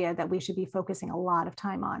any area that we should be focusing a lot of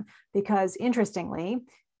time on, because interestingly,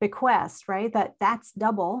 bequest, right, that's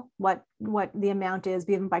double what the amount is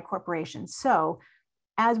given by corporations. So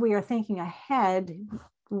as we are thinking ahead,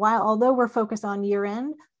 although we're focused on year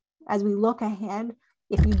end, as we look ahead,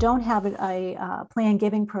 if you don't have a planned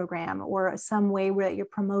giving program or some way where you're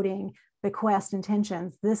promoting bequest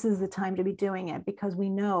intentions, this is the time to be doing it, because we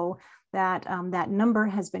know that that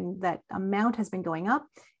amount has been going up,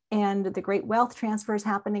 and the great wealth transfer is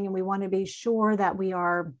happening, and we want to be sure that we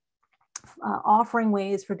are offering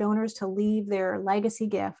ways for donors to leave their legacy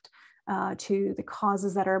gift to the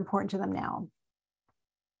causes that are important to them now.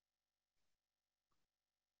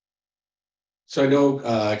 So I know,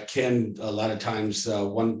 Ken, a lot of times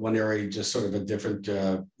one area, just sort of a different,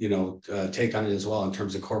 take on it as well in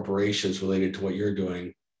terms of corporations related to what you're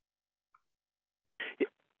doing.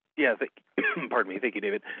 Yeah, pardon me. Thank you,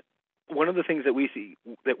 David. One of the things that we see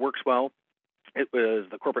that works well is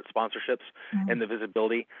the corporate sponsorships and the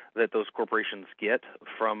visibility that those corporations get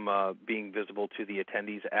from being visible to the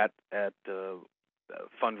attendees at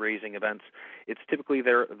fundraising events. It's typically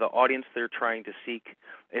the audience they're trying to seek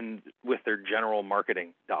in with their general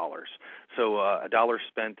marketing dollars. So a dollar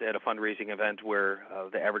spent at a fundraising event where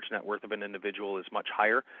the average net worth of an individual is much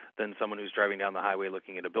higher than someone who's driving down the highway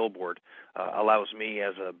looking at a billboard allows me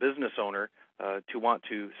as a business owner to want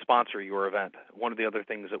to sponsor your event. One of the other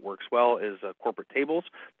things that works well is corporate tables,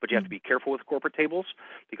 but you have to be careful with corporate tables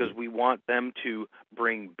because we want them to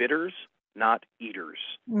bring bidders, not eaters.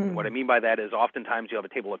 And what I mean by that is oftentimes you have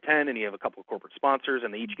a table of 10 and you have a couple of corporate sponsors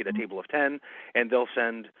and they each get a table of 10 and they'll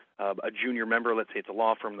send a junior member, let's say it's a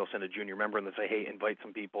law firm, they'll send a junior member and they'll say, hey, invite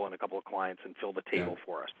some people and a couple of clients and fill the table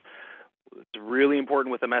for us. It's really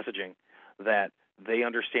important with the messaging that they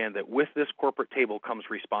understand that with this corporate table comes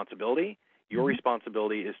responsibility. Your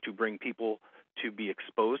responsibility is to bring people to be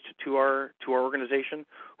exposed to our organization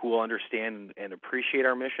who will understand and appreciate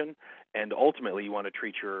our mission. And ultimately, you want to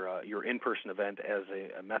treat your in-person event as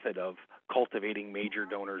a method of cultivating major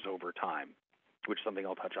donors over time, which is something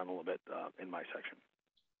I'll touch on a little bit in my section.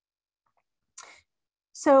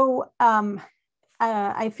 So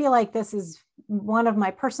I feel like this is one of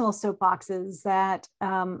my personal soapboxes that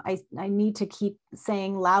I need to keep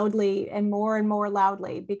saying loudly and more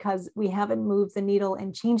loudly because we haven't moved the needle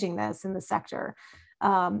in changing this in the sector.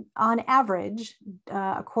 On average,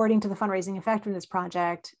 according to the Fundraising Effectiveness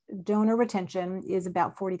Project, donor retention is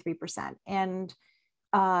about 43%. And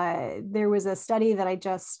there was a study that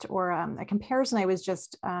a comparison I was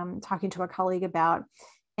just talking to a colleague about,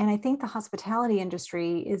 and I think the hospitality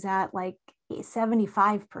industry is at like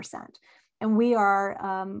 75%. And we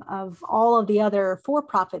are, of all of the other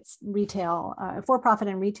for-profit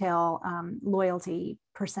and retail loyalty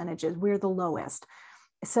percentages, we're the lowest.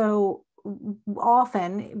 So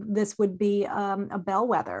often this would be a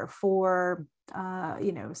bellwether for,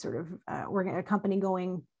 a company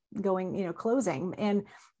going, closing. And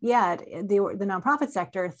yet the nonprofit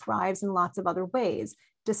sector thrives in lots of other ways,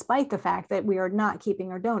 despite the fact that we are not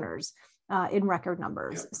keeping our donors in record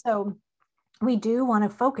numbers. Yep. So we do want to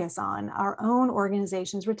focus on our own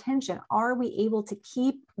organization's retention. Are we able to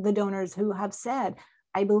keep the donors who have said,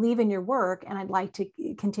 I believe in your work and I'd like to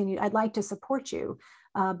continue, I'd like to support you?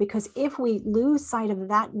 Because if we lose sight of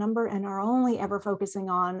that number and are only ever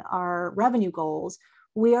focusing on our revenue goals,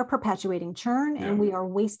 we are perpetuating churn and we are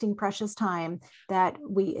wasting precious time that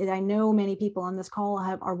I know many people on this call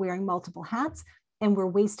are wearing multiple hats, and we're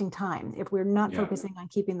wasting time if we're not focusing on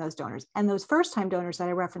keeping those donors. And those first-time donors that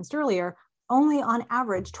I referenced earlier, only on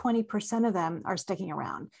average, 20% of them are sticking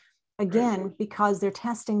around. Again, because they're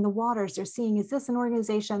testing the waters. They're seeing, is this an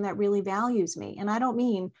organization that really values me? And I don't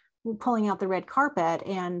mean pulling out the red carpet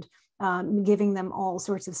and giving them all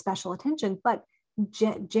sorts of special attention, but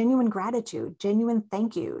genuine gratitude, genuine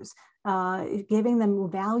thank yous, giving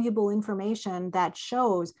them valuable information that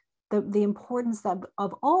shows the importance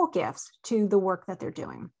of all gifts to the work that they're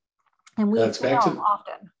doing. And we fail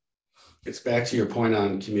often. It's back to your point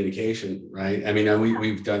on communication, right? I mean,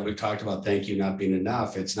 we've talked about thank you not being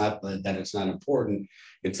enough. It's not that it's not important.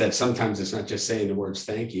 It's that sometimes it's not just saying the words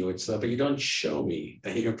thank you. It's but you don't show me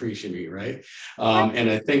that you appreciate me, right?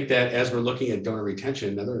 And I think that as we're looking at donor retention,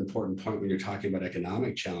 another important point when you're talking about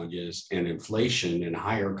economic challenges and inflation and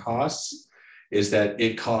higher costs is that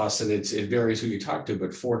it costs, and it varies who you talk to,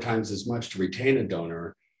 but 4 times as much to retain a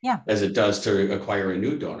donor as it does to acquire a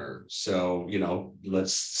new donor. So,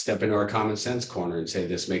 let's step into our common sense corner and say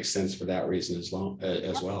this makes sense for that reason as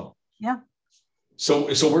well. Yeah. So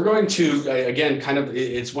we're going to, again, kind of,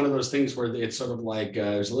 it's one of those things where it's sort of like,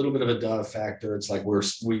 there's a little bit of a duh factor. It's like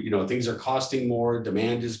things are costing more,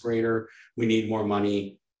 demand is greater, we need more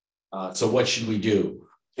money. So what should we do?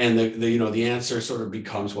 And the answer sort of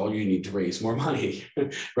becomes, well, you need to raise more money,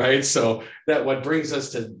 right? So that what brings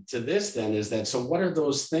us to this then is that, so what are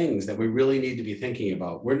those things that we really need to be thinking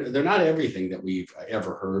about? They're not everything that we've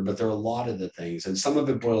ever heard, but they're a lot of the things. And some of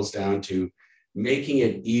it boils down to making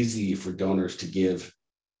it easy for donors to give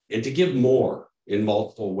and to give more in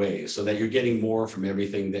multiple ways so that you're getting more from every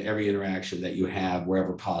interaction that you have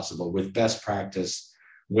wherever possible with best practice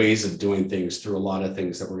ways of doing things through a lot of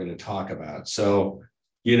things that we're going to talk about. So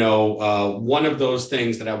one of those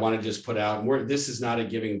things that I want to just put out, and this is not a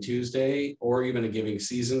Giving Tuesday or even a Giving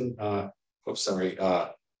Season,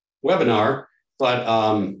 webinar,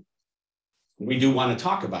 but we do want to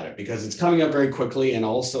talk about it because it's coming up very quickly. And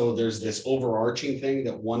also there's this overarching thing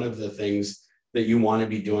that one of the things that you want to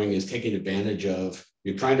be doing is taking advantage of.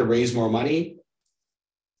 You're trying to raise more money.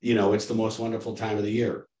 It's the most wonderful time of the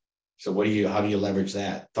year. So how do you leverage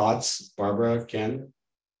that? Thoughts, Barbara, Ken?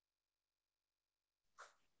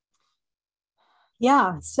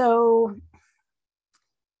 Yeah, so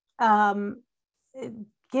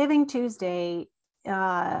Giving Tuesday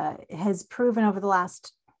has proven over the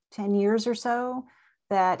last 10 years or so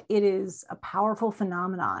that it is a powerful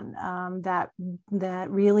phenomenon that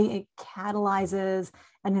really it catalyzes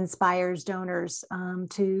and inspires donors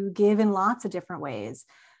to give in lots of different ways.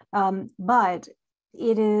 But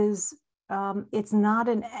it's not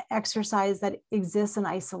an exercise that exists in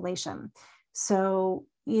isolation. So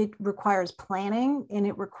it requires planning, and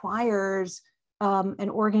it requires an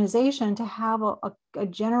organization to have a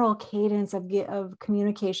general cadence of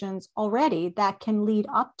communications already that can lead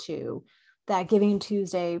up to that Giving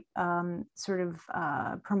Tuesday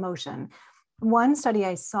promotion. One study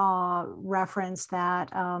I saw referenced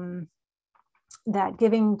that that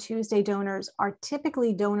Giving Tuesday donors are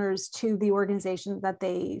typically donors to the organization that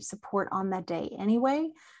they support on that day anyway.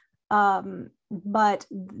 So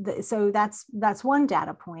that's one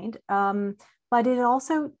data point. But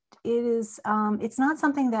it's not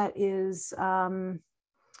something that is,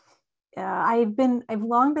 I've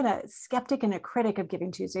long been a skeptic and a critic of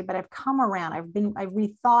Giving Tuesday, but I've come around. I've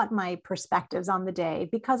rethought my perspectives on the day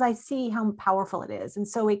because I see how powerful it is. And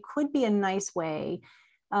so it could be a nice way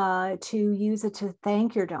to use it to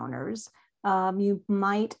thank your donors. You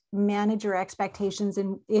might manage your expectations,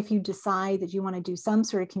 and if you decide that you want to do some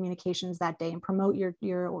sort of communications that day and promote your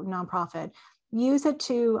nonprofit, use it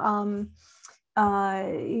to,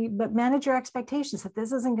 but manage your expectations that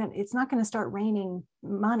it's not going to start raining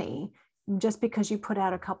money just because you put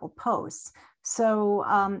out a couple posts. So,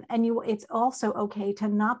 it's also okay to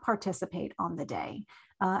not participate on the day.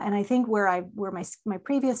 And I think where my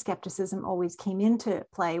previous skepticism always came into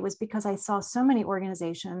play was because I saw so many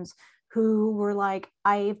organizations who were like,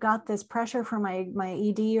 I've got this pressure from my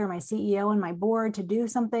ED or my CEO and my board to do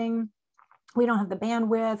something. We don't have the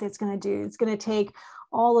bandwidth. It's going to take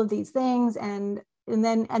all of these things. And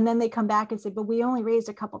then they come back and say, but we only raised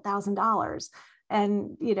a couple $1,000s.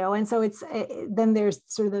 And, and so then there's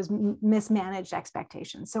sort of those mismanaged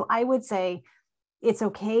expectations. So I would say it's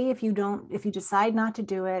okay if you decide not to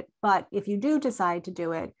do it, but if you do decide to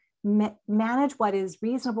do it, manage what is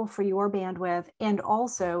reasonable for your bandwidth, and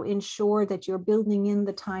also ensure that you're building in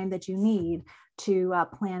the time that you need to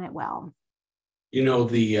plan it well.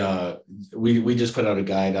 We just put out a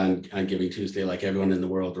guide on Giving Tuesday, like everyone in the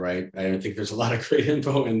world, right? I think there's a lot of great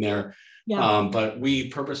info in there. Yeah. But we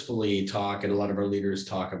purposefully talk, and a lot of our leaders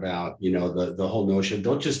talk about, the whole notion,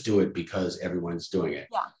 don't just do it because everyone's doing it.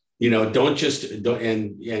 Yeah.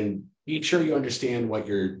 And be sure you understand what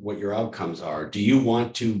your outcomes are. Do you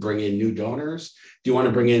want to bring in new donors? Do you want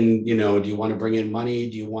to bring in, do you want to bring in money?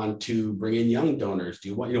 Do you want to bring in young donors? Do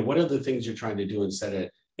you want, what are the things you're trying to do and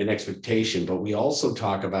set an expectation? But we also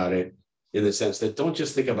talk about it in the sense that don't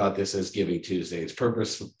just think about this as Giving Tuesday. It's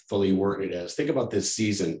purposefully worded as, think about this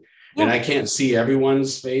season. Yeah. And I can't see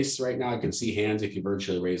everyone's face right now. I can see hands if you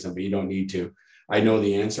virtually raise them, but you don't need to. I know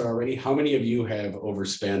the answer already. How many of you have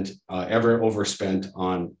ever overspent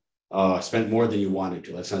on, spent more than you wanted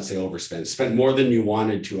to? Let's not say overspent, spent more than you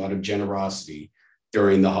wanted to out of generosity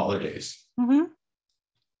during the holidays? Mm-hmm.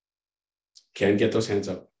 Can get those hands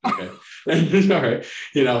up. Okay. All right.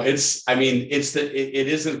 It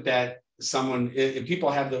isn't that someone,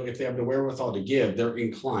 if they have the wherewithal to give, they're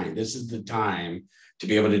inclined. This is the time to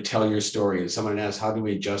be able to tell your story. And someone asks, how do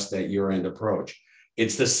we adjust that year-end approach?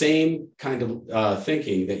 It's the same kind of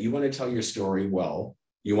thinking that you want to tell your story well.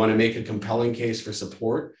 You want to make a compelling case for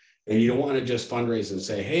support, and you don't want to just fundraise and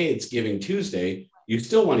say, hey, it's Giving Tuesday. You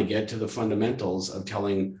still want to get to the fundamentals of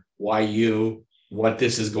telling what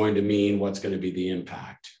this is going to mean, what's going to be the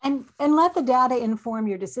impact. And let the data inform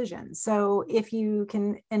your decisions. So if you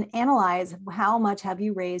can analyze how much have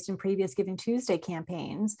you raised in previous Giving Tuesday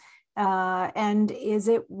campaigns, and is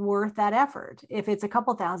it worth that effort? If it's a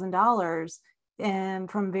couple $1,000s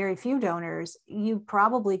from very few donors, you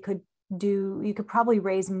could probably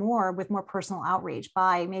raise more with more personal outreach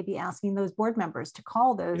by maybe asking those board members to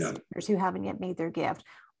call those donors who haven't yet made their gift,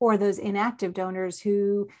 or those inactive donors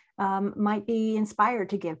who might be inspired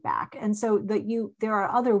to give back. And so there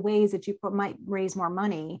are other ways that you might raise more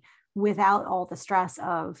money without all the stress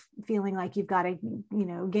of feeling like you've got to,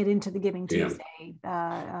 get into the Giving Yeah. Tuesday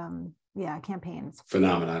campaigns.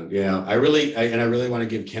 Phenomenon. Yeah, I really want to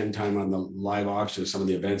give Ken time on the live auction, some of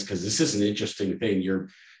the events, because this is an interesting thing.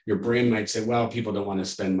 Your brain might say, well, people don't want to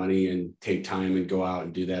spend money and take time and go out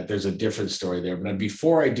and do that. There's a different story there. But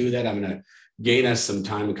before I do that, I'm going to gain us some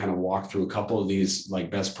time and kind of walk through a couple of these like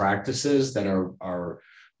best practices that are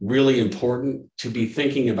really important to be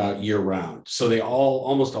thinking about year round. So they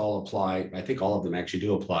almost all apply. I think all of them actually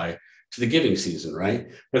do apply to the giving season,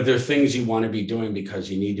 right? But there are things you want to be doing because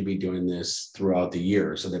you need to be doing this throughout the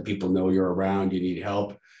year so that people know you're around, you need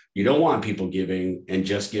help. You don't want people giving and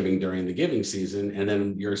just giving during the giving season, and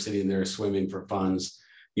then you're sitting there swimming for funds,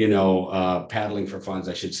 paddling for funds,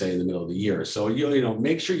 I should say, in the middle of the year. So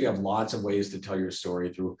make sure you have lots of ways to tell your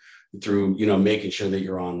story through making sure that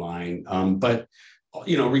you're online. But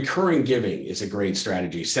recurring giving is a great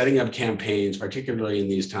strategy. Setting up campaigns, particularly in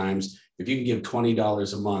these times, if you can give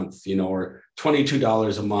 $20 a month, or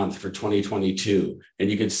 $22 a month for 2022,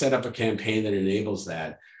 and you can set up a campaign that enables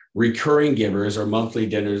that. Recurring givers or monthly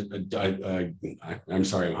dinners, I'm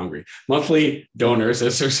sorry, I'm hungry. Monthly donors,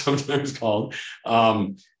 as they're sometimes called, are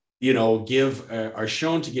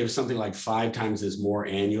shown to give something like 5 times as more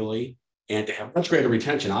annually and to have much greater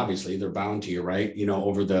retention. Obviously, they're bound to you, right?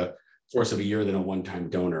 Over the course of a year than a one-time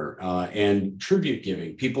donor. And tribute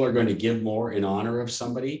giving, people are going to give more in honor of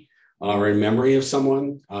somebody or in memory of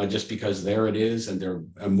someone, just because there it is and they're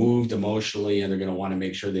moved emotionally and they're going to want to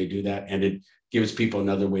make sure they do that. And it gives people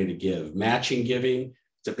another way to give. Matching giving,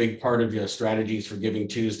 it's a big part of your strategies for Giving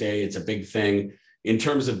Tuesday. It's a big thing in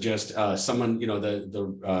terms of just someone,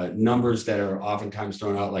 the numbers that are oftentimes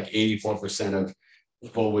thrown out, like 84% of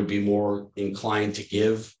people would be more inclined to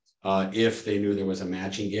give if they knew there was a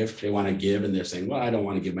matching gift. They want to give and they're saying, well, I don't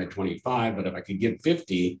want to give my 25, but if I could give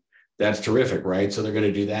 50, that's terrific, right? So they're going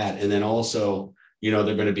to do that. And then also, they're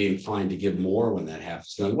going to be inclined to give more when that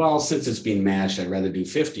happens. Going, well, since it's being matched, I'd rather do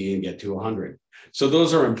 50 and get to 100. So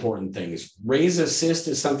those are important things. Raise assist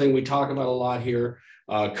is something we talk about a lot here.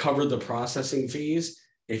 Cover the processing fees.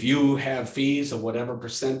 If you have fees of whatever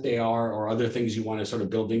percent they are or other things you want to sort of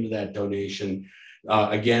build into that donation,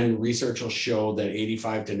 again, research will show that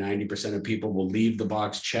 85 to 90% of people will leave the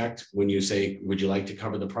box checked when you say, would you like to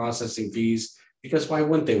cover the processing fees? Because why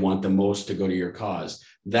wouldn't they want the most to go to your cause?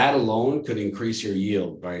 That alone could increase your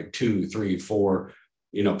yield by 2, 3, 4,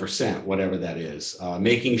 percent, whatever that is.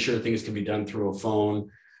 Making sure things can be done through a phone,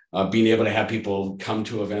 being able to have people come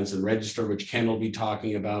to events and register, which Ken will be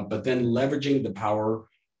talking about, but then leveraging the power,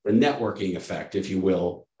 the networking effect, if you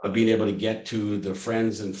will, of being able to get to the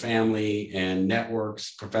friends and family and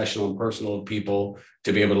networks, professional and personal people,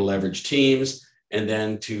 to be able to leverage teams, and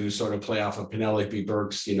then to sort of play off of Penelope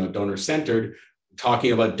Burke's, donor-centered,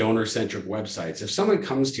 talking about donor-centric websites. If someone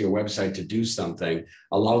comes to your website to do something,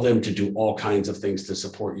 allow them to do all kinds of things to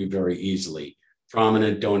support you very easily.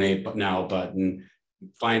 Prominent donate now button,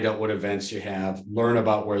 find out what events you have, learn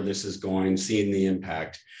about where this is going, seeing the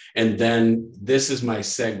impact. And then this is my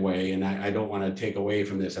segue, and I don't want to take away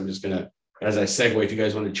from this. I'm just going to, as I segue, if you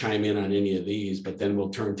guys want to chime in on any of these, but then we'll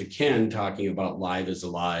turn to Ken talking about Live is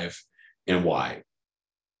Alive and why.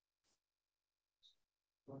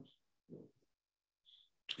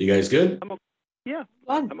 You guys good? Yeah,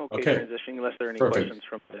 I'm okay transitioning unless there are any questions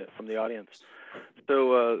from the audience.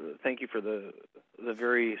 So thank you for the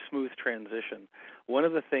very smooth transition. One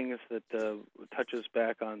of the things that touches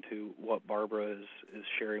back onto what Barbara is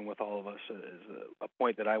sharing with all of us is a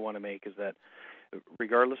point that I want to make, is that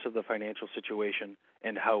regardless of the financial situation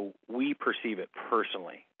and how we perceive it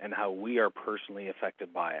personally and how we are personally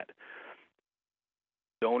affected by it,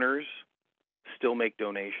 donors still make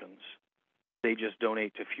donations. They just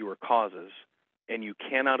donate to fewer causes, and you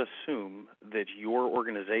cannot assume that your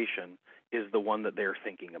organization is the one that they're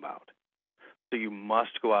thinking about. So you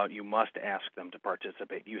must go out, you must ask them to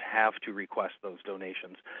participate. You have to request those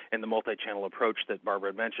donations. And the multi-channel approach that Barbara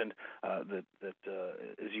had mentioned that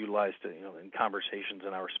is utilized in conversations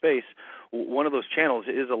in our space, one of those channels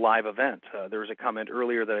is a live event. There was a comment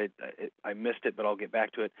earlier that I missed it, but I'll get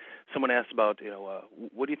back to it. Someone asked about,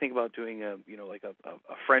 what do you think about doing a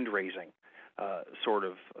friend raising sort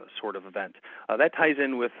of event. That ties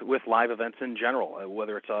in with live events in general,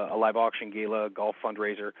 whether it's a live auction gala, golf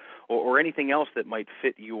fundraiser, or anything else that might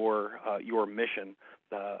fit your mission.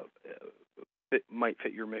 Might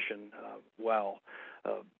fit your mission well.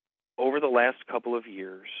 Over the last couple of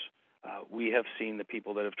years, we have seen the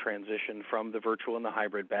people that have transitioned from the virtual and the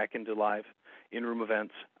hybrid back into live in-room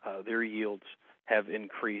events. Their yields have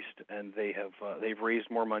increased, and they've raised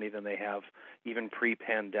more money than they have even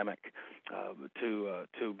pre-pandemic.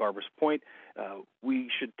 To Barbara's point, we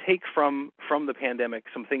should take from the pandemic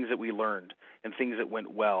some things that we learned and things that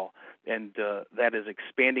went well, and that is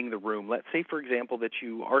expanding the room. Let's say, for example, that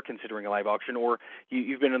you are considering a live auction, or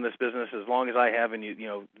you've been in this business as long as I have, and you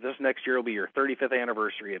know this next year will be your 35th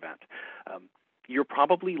anniversary event. You're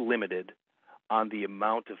probably limited on the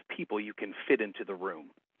amount of people you can fit into the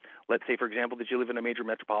room. Let's say, for example, that you live in a major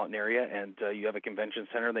metropolitan area and you have a convention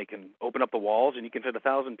center. They can open up the walls and you can fit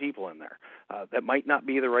 1,000 people in there. That might not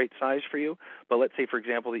be the right size for you, but let's say, for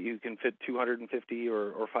example, that you can fit 250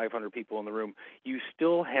 or 500 people in the room. You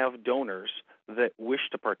still have donors that wish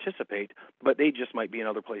to participate, but they just might be in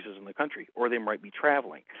other places in the country, or they might be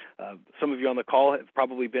traveling. Some of you on the call have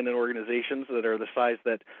probably been in organizations that are the size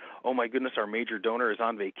that, oh my goodness, our major donor is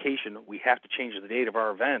on vacation. We have to change the date of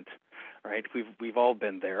our event. Right, we've all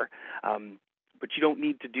been there, but you don't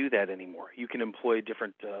need to do that anymore. You can employ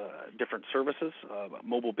different services.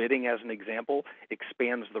 Mobile bidding, as an example,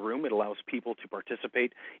 expands the room. It allows people to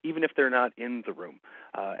participate even if they're not in the room.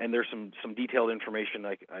 And there's some detailed information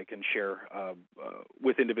I can share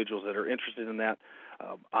with individuals that are interested in that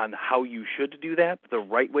on how you should do that, the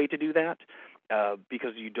right way to do that.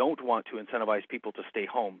 Because you don't want to incentivize people to stay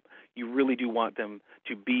home. You really do want them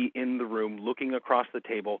to be in the room looking across the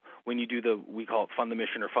table when you do we call it fund the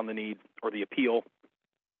mission or fund the need or the appeal.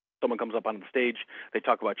 Someone comes up on the stage, they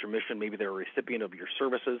talk about your mission, maybe they're a recipient of your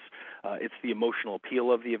services. It's the emotional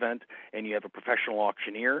appeal of the event, and you have a professional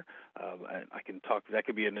auctioneer. I can talk, that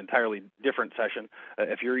could be an entirely different session.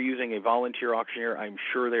 If you're using a volunteer auctioneer, I'm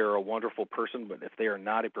sure they are a wonderful person, but if they are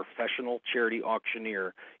not a professional charity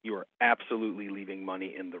auctioneer, you are absolutely leaving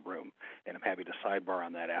money in the room. And I'm happy to sidebar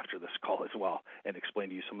on that after this call as well and explain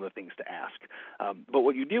to you some of the things to ask. But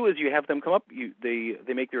what you do is you have them come up,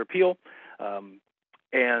 they make their appeal,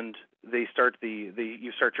 and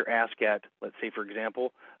you start your ask at, let's say, for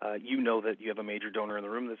example, you know that you have a major donor in the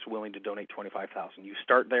room that's willing to donate $25,000. You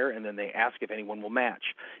start there, and then they ask if anyone will match.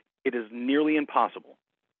 It is nearly impossible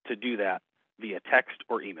to do that via text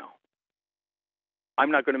or email.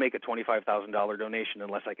 I'm not going to make a $25,000 donation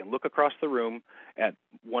unless I can look across the room at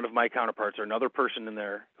one of my counterparts or another person in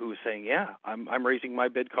there who is saying, yeah, I'm raising my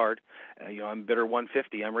bid card. I'm bidder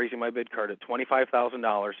 150. I'm raising my bid card at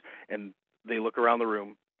 $25,000, and they look around the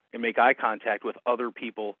room and make eye contact with other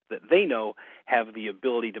people that they know have the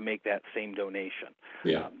ability to make that same donation.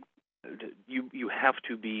 Yeah. You have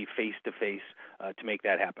to be face-to-face to make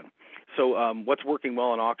that happen. So what's working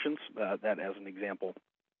well in auctions, that as an example,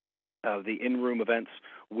 the in-room events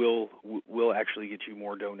will actually get you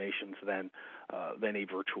more donations than a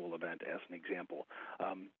virtual event, as an example.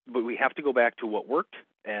 But we have to go back to what worked,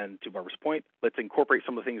 and to Barbara's point, let's incorporate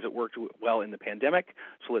some of the things that worked well in the pandemic.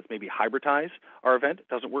 So let's maybe hybridize our event. It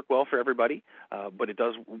doesn't work well for everybody, but it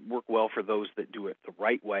does work well for those that do it the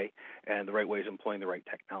right way, and the right way is employing the right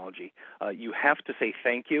technology. You have to say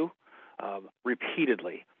thank you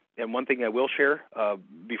repeatedly. And one thing I will share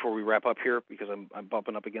before we wrap up here, because I'm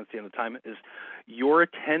bumping up against the end of time, is your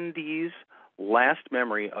attendees' last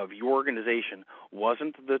memory of your organization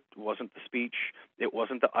wasn't the speech, it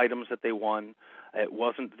wasn't the items that they won, it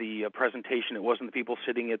wasn't the presentation, it wasn't the people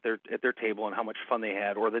sitting at their table and how much fun they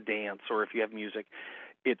had, or the dance, or if you have music.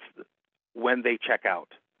 It's when they check out.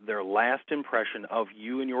 Their last impression of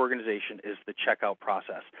you and your organization is the checkout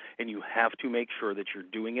process, and you have to make sure that you're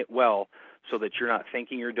doing it well so that you're not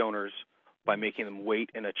thanking your donors by making them wait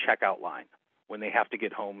in a checkout line when they have to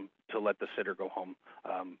get home to let the sitter go home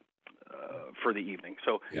for the evening.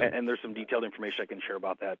 So, yeah. And there's some detailed information I can share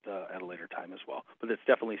about that at a later time as well. But it's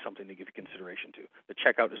definitely something to give consideration to. The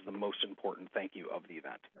checkout is the most important thank you of the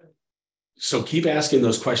event. So keep asking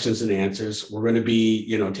those questions and answers. We're going to be,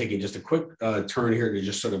 taking just a quick turn here to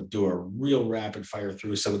just sort of do a real rapid fire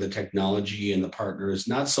through some of the technology and the partners,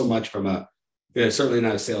 not so much from certainly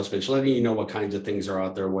not a sales pitch, letting you know what kinds of things are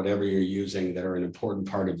out there, whatever you're using that are an important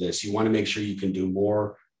part of this. You want to make sure you can do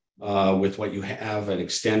more with what you have and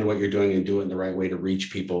extend what you're doing and do it in the right way to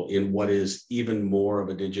reach people in what is even more of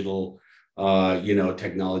a digital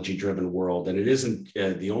technology-driven world. And it isn't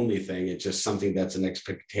the only thing. It's just something that's an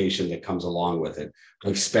expectation that comes along with it. I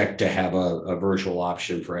expect to have a virtual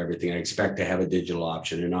option for everything. I expect to have a digital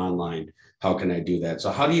option and online. How can I do that? So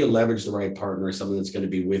how do you leverage the right partner, someone that's going to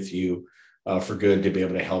be with you for good, to be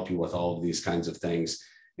able to help you with all of these kinds of things?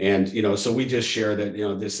 And, so we just share that,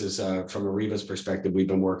 this is from Ariba's perspective, we've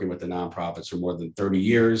been working with the nonprofits for more than 30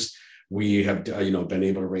 years. We have, been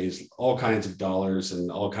able to raise all kinds of dollars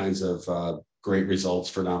and all kinds of great results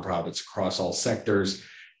for nonprofits across all sectors.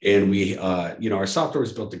 And we, our software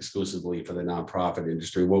is built exclusively for the nonprofit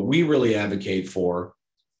industry. What we really advocate for,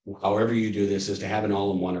 however you do this, is to have an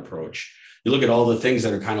all-in-one approach. You look at all the things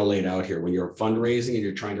that are kind of laid out here. When you're fundraising and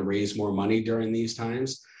you're trying to raise more money during these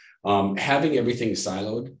times, having everything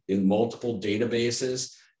siloed in multiple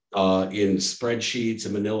databases, in spreadsheets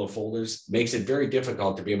and manila folders makes it very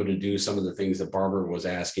difficult to be able to do some of the things that Barbara was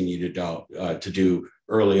asking you to do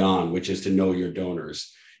early on, which is to know your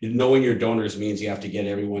donors. Knowing your donors means you have to get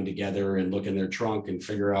everyone together and look in their trunk and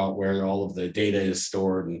figure out where all of the data is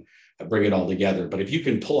stored and bring it all together. But if you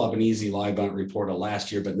can pull up an easy live event report of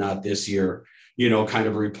last year, but not this year, kind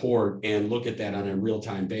of report and look at that on a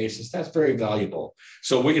real-time basis, that's very valuable.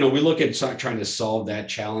 So we look at trying to solve that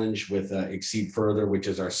challenge with Exceed Further, which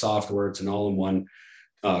is our software. It's an all-in-one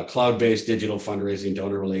cloud-based digital fundraising,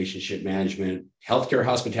 donor relationship management, healthcare,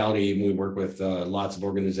 hospitality. We work with lots of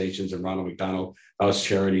organizations and Ronald McDonald House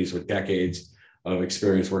Charities with decades of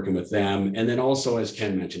experience working with them. And then also, as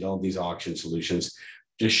Ken mentioned, all of these auction solutions.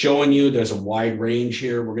 Just showing you there's a wide range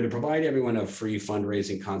here. We're going to provide everyone a free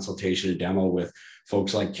fundraising consultation and demo with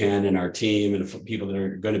folks like Ken and our team and people that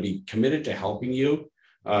are going to be committed to helping you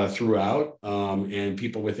throughout, and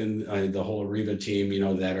people within the whole Ariba team,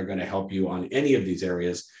 that are going to help you on any of these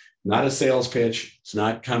areas. Not a sales pitch. It's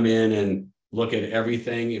not come in and look at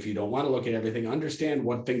everything. If you don't want to look at everything, understand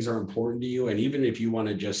what things are important to you. And even if you want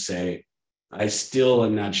to just say, I still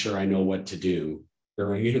am not sure I know what to do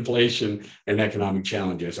during inflation and economic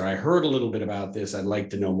challenges, or I heard a little bit about this, I'd like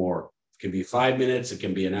to know more. It can be 5 minutes, it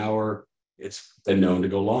can be an hour. It's been known to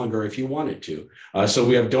go longer if you wanted to. So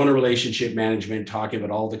we have donor relationship management, talking about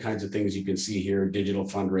all the kinds of things you can see here, digital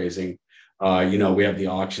fundraising. We have the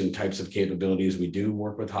auction types of capabilities. We do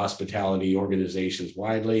work with hospitality organizations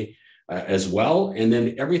widely as well. And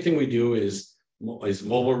then everything we do is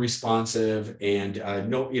mobile responsive and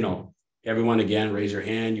everyone, again, raise your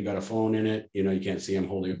hand. You got a phone in it. You can't see I'm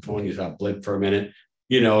holding a phone. You got blip for a minute.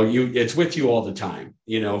 It's with you all the time,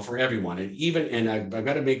 for everyone. And I've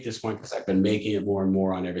got to make this point because I've been making it more and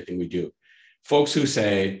more on everything we do. Folks who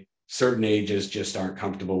say certain ages just aren't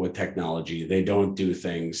comfortable with technology. They don't do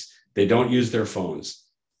things. They don't use their phones.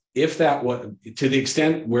 If that was, to the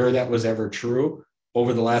extent where that was ever true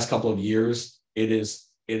over the last couple of years, it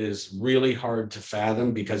is really hard to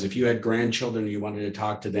fathom, because if you had grandchildren and you wanted to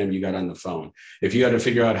talk to them, you got on the phone. If you had to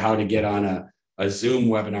figure out how to get on a Zoom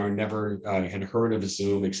webinar, never had heard of a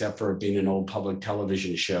Zoom except for it being an old public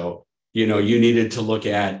television show, you needed to look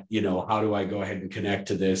at, how do I go ahead and connect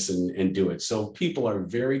to this and do it? So people are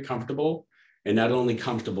very comfortable, and not only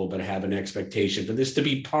comfortable, but have an expectation for this to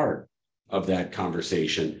be part of that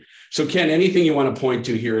conversation. So Ken, anything you want to point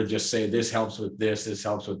to here, just say this helps with this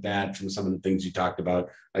helps with that, from some of the things you talked about.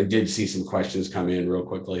 I did see some questions come in real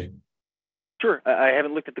quickly. Sure. I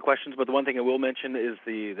haven't looked at the questions, but the one thing I will mention is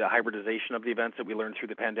the hybridization of the events that we learned through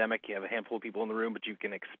the pandemic. You have a handful of people in the room, but you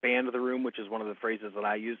can expand the room, which is one of the phrases that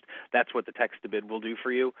I used. That's what the text to bid will do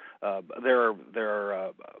for you. There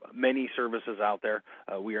are many services out there.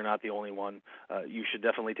 We are not the only one. You should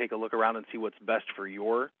definitely take a look around and see what's best for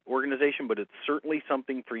your organization, but it's certainly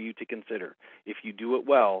something for you to consider. If you do it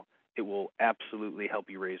well, it will absolutely help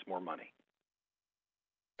you raise more money.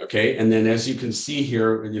 Okay, and then as you can see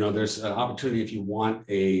here, there's an opportunity if you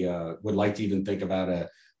would like to even think about a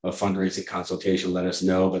fundraising consultation, let us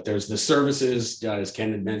know. But there's the services, as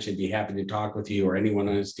Ken had mentioned, be happy to talk with you or anyone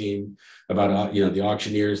on his team about, the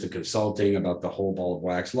auctioneers, the consulting, about the whole ball of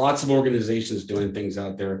wax. Lots of organizations doing things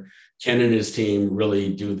out there. Ken and his team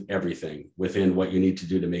really do everything within what you need to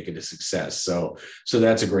do to make it a success. So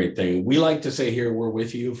that's a great thing. We like to say here, we're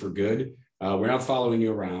with you for good. We're not following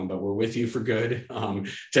you around, but we're with you for good,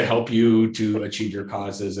 to help you to achieve your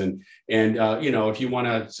causes. And if you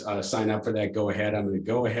want to sign up for that, go ahead. I'm going to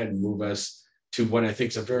go ahead and move us to what I think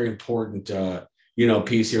is a very important,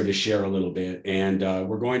 piece here to share a little bit. And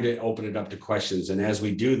we're going to open it up to questions. And as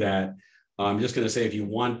we do that, I'm just going to say, if you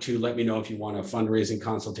want to, let me know if you want a fundraising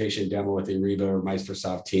consultation demo with the Ariba or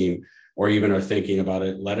Meistersoft team, or even are thinking about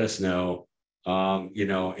it, let us know,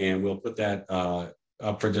 and we'll put that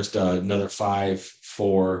up for just another 5,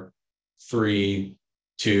 4, 3,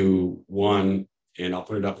 2, 1, and I'll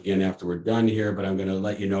put it up again after we're done here. But I'm going to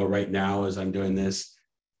let you know right now, as I'm doing this,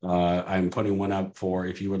 I'm putting one up for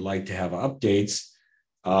if you would like to have updates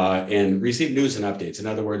and receive news and updates. In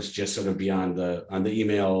other words, just sort of be on the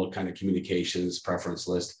email kind of communications preference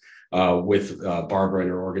list with Barbara and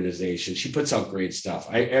her organization. She puts out great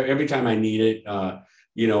stuff. Every time I need it,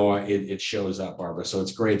 it shows up, Barbara. So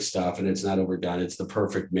it's great stuff, and it's not overdone. It's the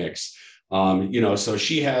perfect mix. So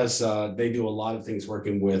she has, they do a lot of things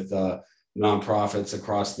working with nonprofits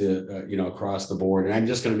across the board. And I'm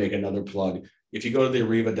just going to make another plug. if you go to the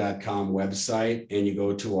ariba.com website and you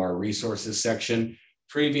go to our resources section,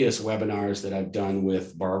 previous webinars that I've done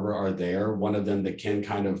with Barbara are there. One of them that Ken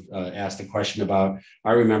kind of asked a question about,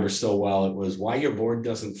 I remember so well, it was why your board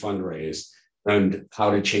doesn't fundraise and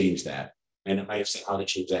how to change that. And I say how to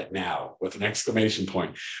change that now with an exclamation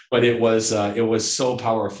point. But it was so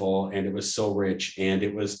powerful and it was so rich, and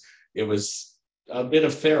it was a bit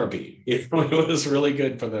of therapy. It was really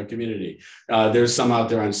good for the community. There's some out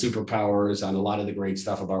there on superpowers, on a lot of the great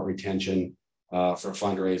stuff about retention for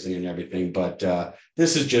fundraising and everything. But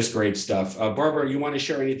this is just great stuff. Barbara, you want to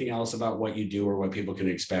share anything else about what you do or what people can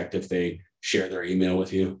expect if they share their email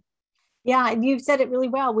with you? Yeah, you've said it really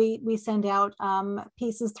well. We send out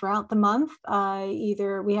pieces throughout the month.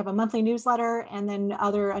 Either we have a monthly newsletter and then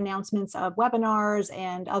other announcements of webinars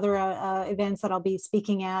and other events that I'll be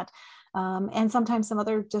speaking at. And sometimes some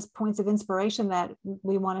other just points of inspiration that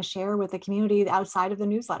we want to share with the community outside of the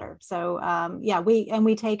newsletter. So yeah,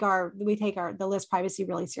 we take the list privacy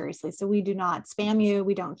really seriously. So we do not spam you.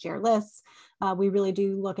 We don't share lists. We really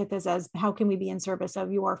do look at this as how can we be in service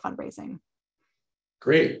of your fundraising.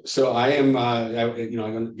 Great. So I'm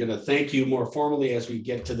going to thank you more formally as we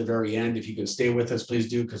get to the very end. If you can stay with us, please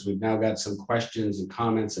do, because we've now got some questions and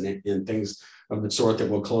comments and things of the sort that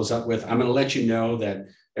we'll close up with. I'm going to let you know that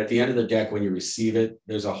at the end of the deck, when you receive it,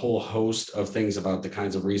 there's a whole host of things about the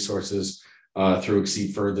kinds of resources through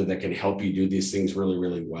Exceed Further that can help you do these things really,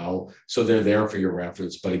 really well. So they're there for your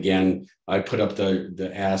reference. But again, I put up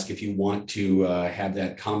the ask if you want to have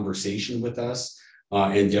that conversation with us.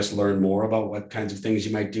 And just learn more about what kinds of things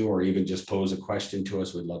you might do, or even just pose a question to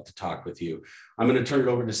us. We'd love to talk with you. I'm going to turn it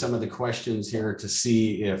over to some of the questions here to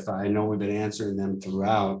see if I know we've been answering them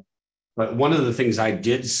throughout. But one of the things I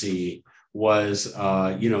did see was,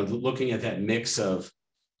 looking at that mix of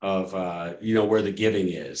where the giving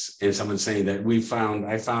is, and someone saying that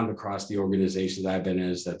I found across the organizations I've been in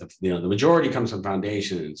is that the majority comes from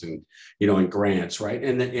foundations and and grants, right?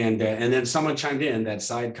 And then someone chimed in that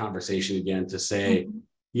side conversation again to say,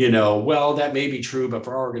 well, that may be true, but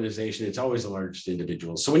for our organization, it's always the largest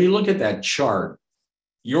individuals. So when you look at that chart,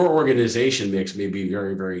 your organization mix may be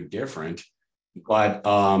very, very different. But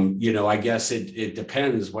I guess it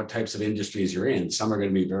depends what types of industries you're in. Some are going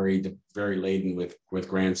to be very, very laden with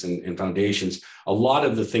grants and foundations. A lot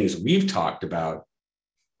of the things we've talked about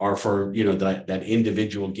are for that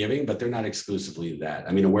individual giving, but they're not exclusively that.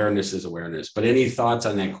 I mean, awareness is awareness. But any thoughts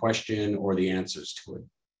on that question or the answers to it?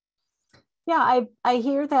 Yeah, I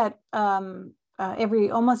hear that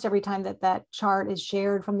almost every time that chart is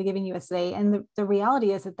shared from the Giving USA, and the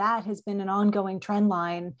reality is that has been an ongoing trend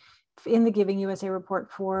line in the Giving USA report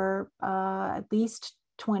for at least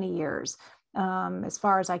 20 years, as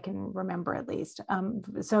far as I can remember, at least.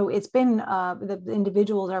 So it's been the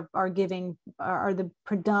individuals are giving are the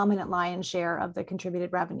predominant lion's share of the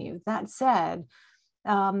contributed revenue. That said,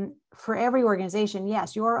 for every organization,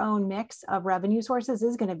 yes, your own mix of revenue sources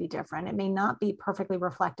is going to be different. It may not be perfectly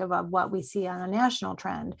reflective of what we see on a national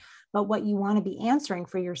trend, but what you want to be answering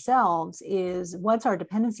for yourselves is what's our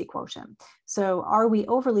dependency quotient? So are we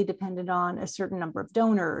overly dependent on a certain number of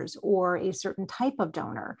donors or a certain type of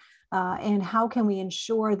donor? And how can we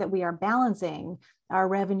ensure that we are balancing our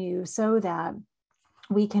revenue so that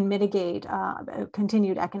we can mitigate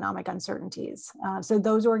continued economic uncertainties. So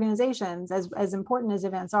those organizations, as important as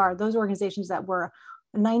events are, those organizations that were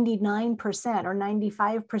 99% or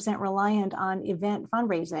 95% reliant on event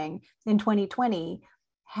fundraising in 2020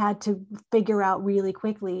 had to figure out really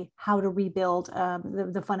quickly how to rebuild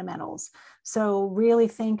the fundamentals. So really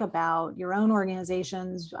think about your own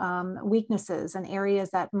organization's weaknesses and areas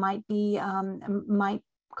that might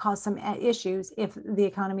cause some issues if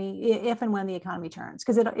and when the economy turns,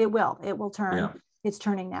 because it will turn. Yeah. It's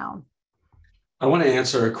turning now. I want to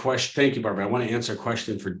answer a question. Thank you, Barbara. I want to answer a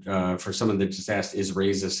question for someone that just asked, is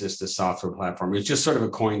Raise Assist a software platform? It's just sort of a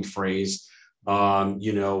coined phrase.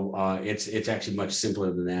 It's actually much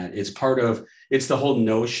simpler than that. It's the whole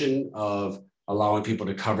notion of allowing people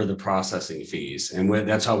to cover the processing fees. And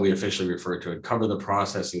that's how we officially refer to it, cover the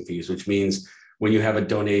processing fees, which means when you have a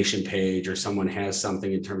donation page or someone has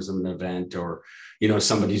something in terms of an event, or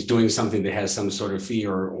somebody's doing something that has some sort of fee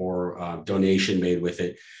or donation made with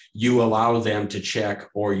it, you allow them to check,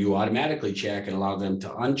 or you automatically check and allow them to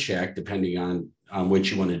uncheck depending on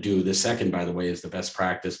which you want to do. The second, by the way, is the best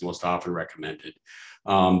practice, most often recommended.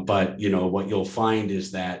 But what you'll find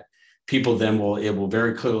is that people then will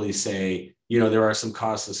very clearly say, there are some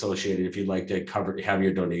costs associated. If you'd like to have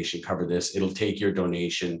your donation cover this, it'll take your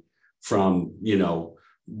donation from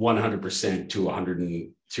 100% to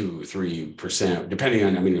 102, 3%, depending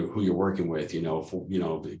on, who you're working with,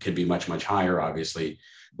 it could be much, much higher, obviously,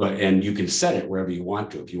 and you can set it wherever you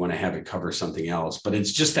want to, if you want to have it cover something else. But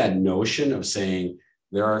it's just that notion of saying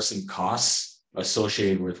there are some costs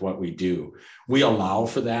associated with what we do. We allow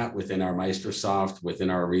for that within our Microsoft, within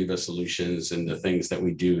our Ariba solutions and the things that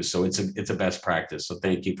we do. So it's a best practice. So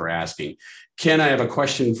thank you for asking. Ken, I have a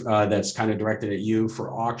question that's kind of directed at you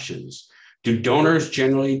for auctions. Do donors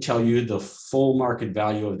generally tell you the full market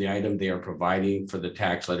value of the item they are providing for the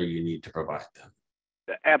tax letter you need to provide them?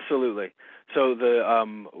 Absolutely. So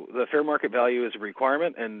the fair market value is a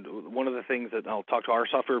requirement, and one of the things that I'll talk to our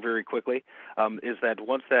software very quickly is that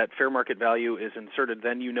once that fair market value is inserted,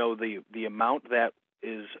 then you know the amount that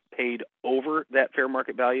is paid over that fair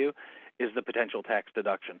market value is the potential tax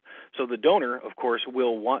deduction. So the donor, of course,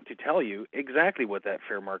 will want to tell you exactly what that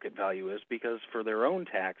fair market value is, because for their own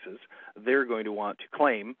taxes, they're going to want to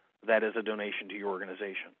claim that as a donation to your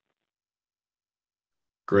organization.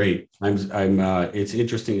 Great. It's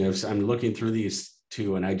interesting. I'm looking through these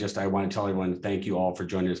too, and I want to tell everyone, thank you all for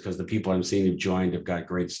joining us, because the people I'm seeing who've joined have got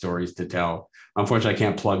great stories to tell. Unfortunately, I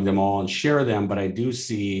can't plug them all and share them, but I do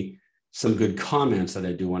see some good comments that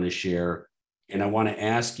I do want to share. And I want to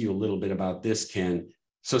ask you a little bit about this, Ken.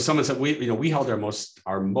 So someone said, we held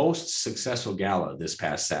our most successful gala this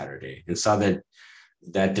past Saturday, and saw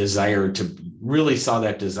that desire to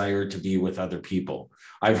be with other people.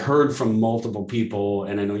 I've heard from multiple people,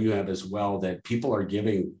 and I know you have as well, that people are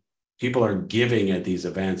giving at these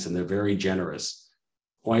events, and they're very generous.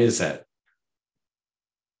 Why is that?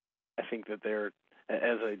 I think that they're,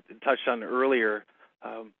 as I touched on earlier,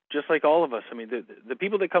 just like all of us. I mean, the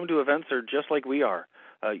people that come to events are just like we are.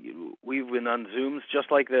 We've been on Zooms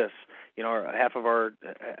just like this. Half of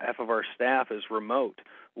our staff is remote.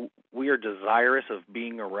 We are desirous of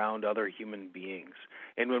being around other human beings,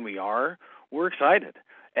 and when we are, we're excited.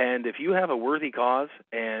 And if you have a worthy cause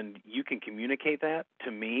and you can communicate that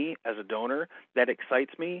to me as a donor, that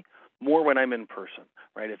excites me more when I'm in person,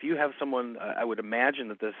 right? If you have someone, I would imagine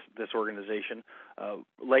that this organization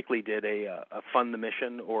likely did a fund the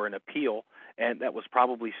mission or an appeal, and that was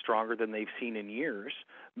probably stronger than they've seen in years,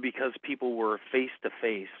 because people were face to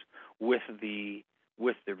face with the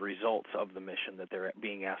results of the mission that they're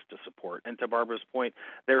being asked to support. And to Barbara's point,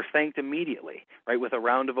 they're thanked immediately, right, with a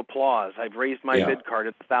round of applause. I've raised my bid card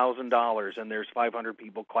at $1,000, and there's 500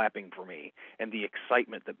 people clapping for me. And the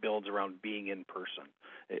excitement that builds around being in person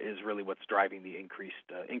is really what's driving the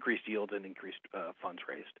increased yield and increased funds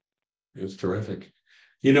raised. It's terrific.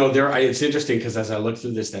 It's interesting, because as I look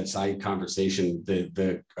through that side conversation,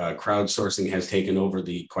 the crowdsourcing has taken over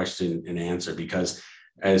the question and answer, because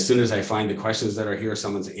as soon as I find the questions that are here,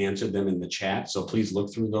 someone's answered them in the chat. So please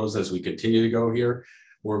look through those as we continue to go here.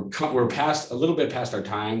 We're a little bit past our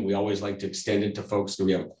time. We always like to extend it to folks, because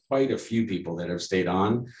we have quite a few people that have stayed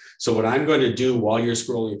on. So what I'm going to do while you're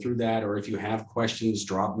scrolling through that, or if you have questions,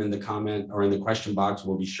 drop them in the comment or in the question box.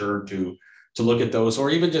 We'll be sure to look at those,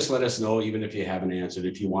 or even just let us know, even if you haven't answered,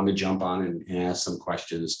 if you want to jump on and ask some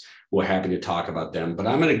questions, we're happy to talk about them. But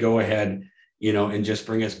I'm going to go ahead, and just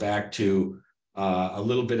bring us back to a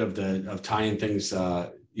little bit of tying things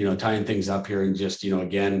up here, and just,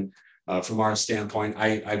 again, from our standpoint,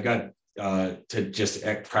 I've got to just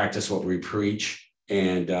practice what we preach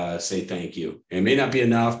and say thank you. It may not be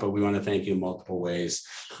enough, but we want to thank you in multiple ways.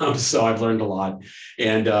 So I've learned a lot,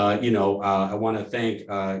 and I want to thank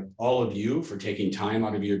all of you for taking time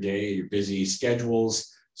out of your day, your busy schedules,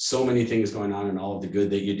 so many things going on, and all of the good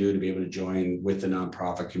that you do to be able to join with the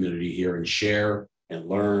nonprofit community here and share and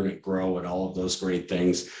learn and grow and all of those great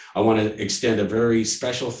things. I want to extend a very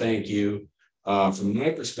special thank you from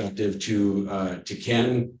my perspective to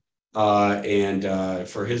Ken and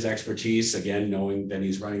for his expertise, again, knowing that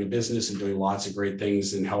he's running a business and doing lots of great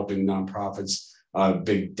things and helping nonprofits,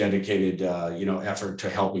 big dedicated effort to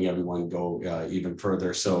helping everyone go even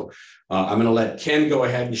further. So I'm going to let Ken go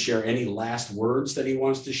ahead and share any last words that he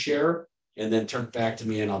wants to share, and then turn it back to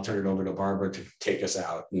me, and I'll turn it over to Barbara to take us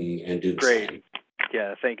out and do the same.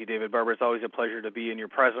 Yeah, thank you, David. Barbara, it's always a pleasure to be in your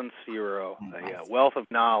presence. You're a wealth of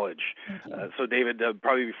knowledge. So, David,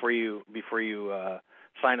 probably before you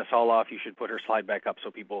sign us all off, you should put her slide back up,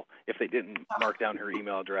 so people, if they didn't mark down her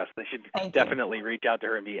email address, they should definitely reach out to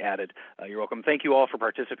her and be added. You're welcome. Thank you all for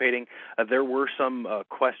participating. There were some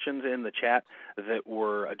questions in the chat that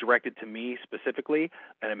were directed to me specifically,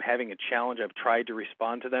 and I'm having a challenge. I've tried to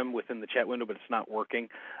respond to them within the chat window, but it's not working.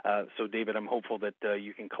 So, David, I'm hopeful that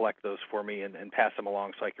you can collect those for me and pass them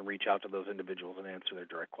along, so I can reach out to those individuals and answer their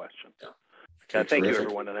direct questions. Yeah. Okay, Thank you, terrific.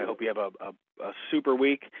 everyone, and I hope you have a super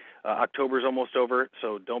week. October's almost over,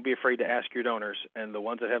 so don't be afraid to ask your donors, and the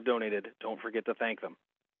ones that have donated, don't forget to thank them.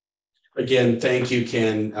 Again, thank you,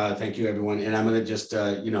 Ken. Thank you, everyone. And I'm going to just,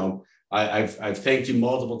 I've thanked you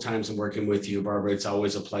multiple times in working with you, Barbara. It's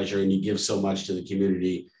always a pleasure, and you give so much to the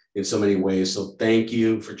community in so many ways. So thank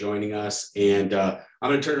you for joining us. And I'm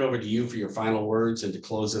going to turn it over to you for your final words and to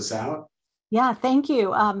close us out. Yeah, thank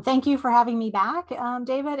you. Thank you for having me back,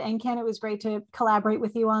 David and Ken. It was great to collaborate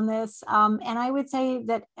with you on this. And I would say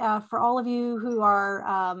that for all of you who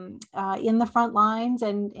are in the front lines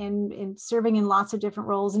and serving in lots of different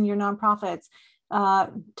roles in your nonprofits,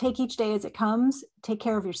 take each day as it comes, take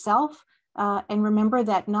care of yourself, and remember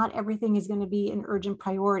that not everything is going to be an urgent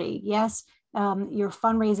priority. Yes, your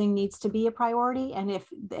fundraising needs to be a priority. And if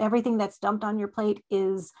everything that's dumped on your plate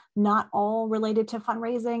is not all related to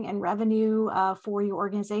fundraising and revenue for your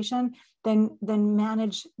organization, then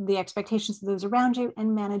manage the expectations of those around you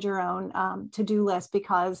and manage your own to-do list,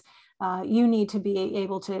 because you need to be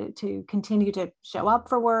able to continue to show up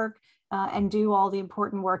for work and do all the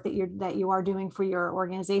important work that you are doing for your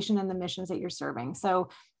organization and the missions that you're serving. So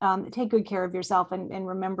take good care of yourself, and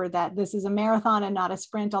remember that this is a marathon and not a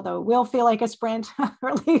sprint, although it will feel like a sprint, or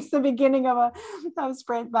at least the beginning of a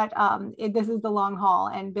sprint, but this is the long haul,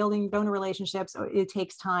 and building donor relationships, it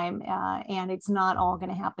takes time, and it's not all going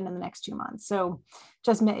to happen in the next 2 months. So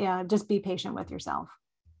just be patient with yourself.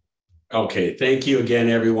 Okay, thank you again,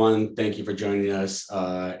 everyone. Thank you for joining us.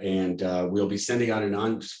 And we'll be sending out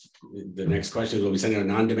the next question, we'll be sending out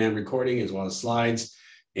an on-demand recording as well as slides,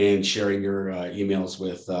 and sharing your emails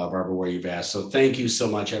with Barbara where you've asked. So thank you so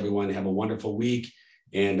much, everyone. Have a wonderful week.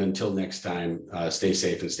 And until next time, stay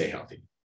safe and stay healthy.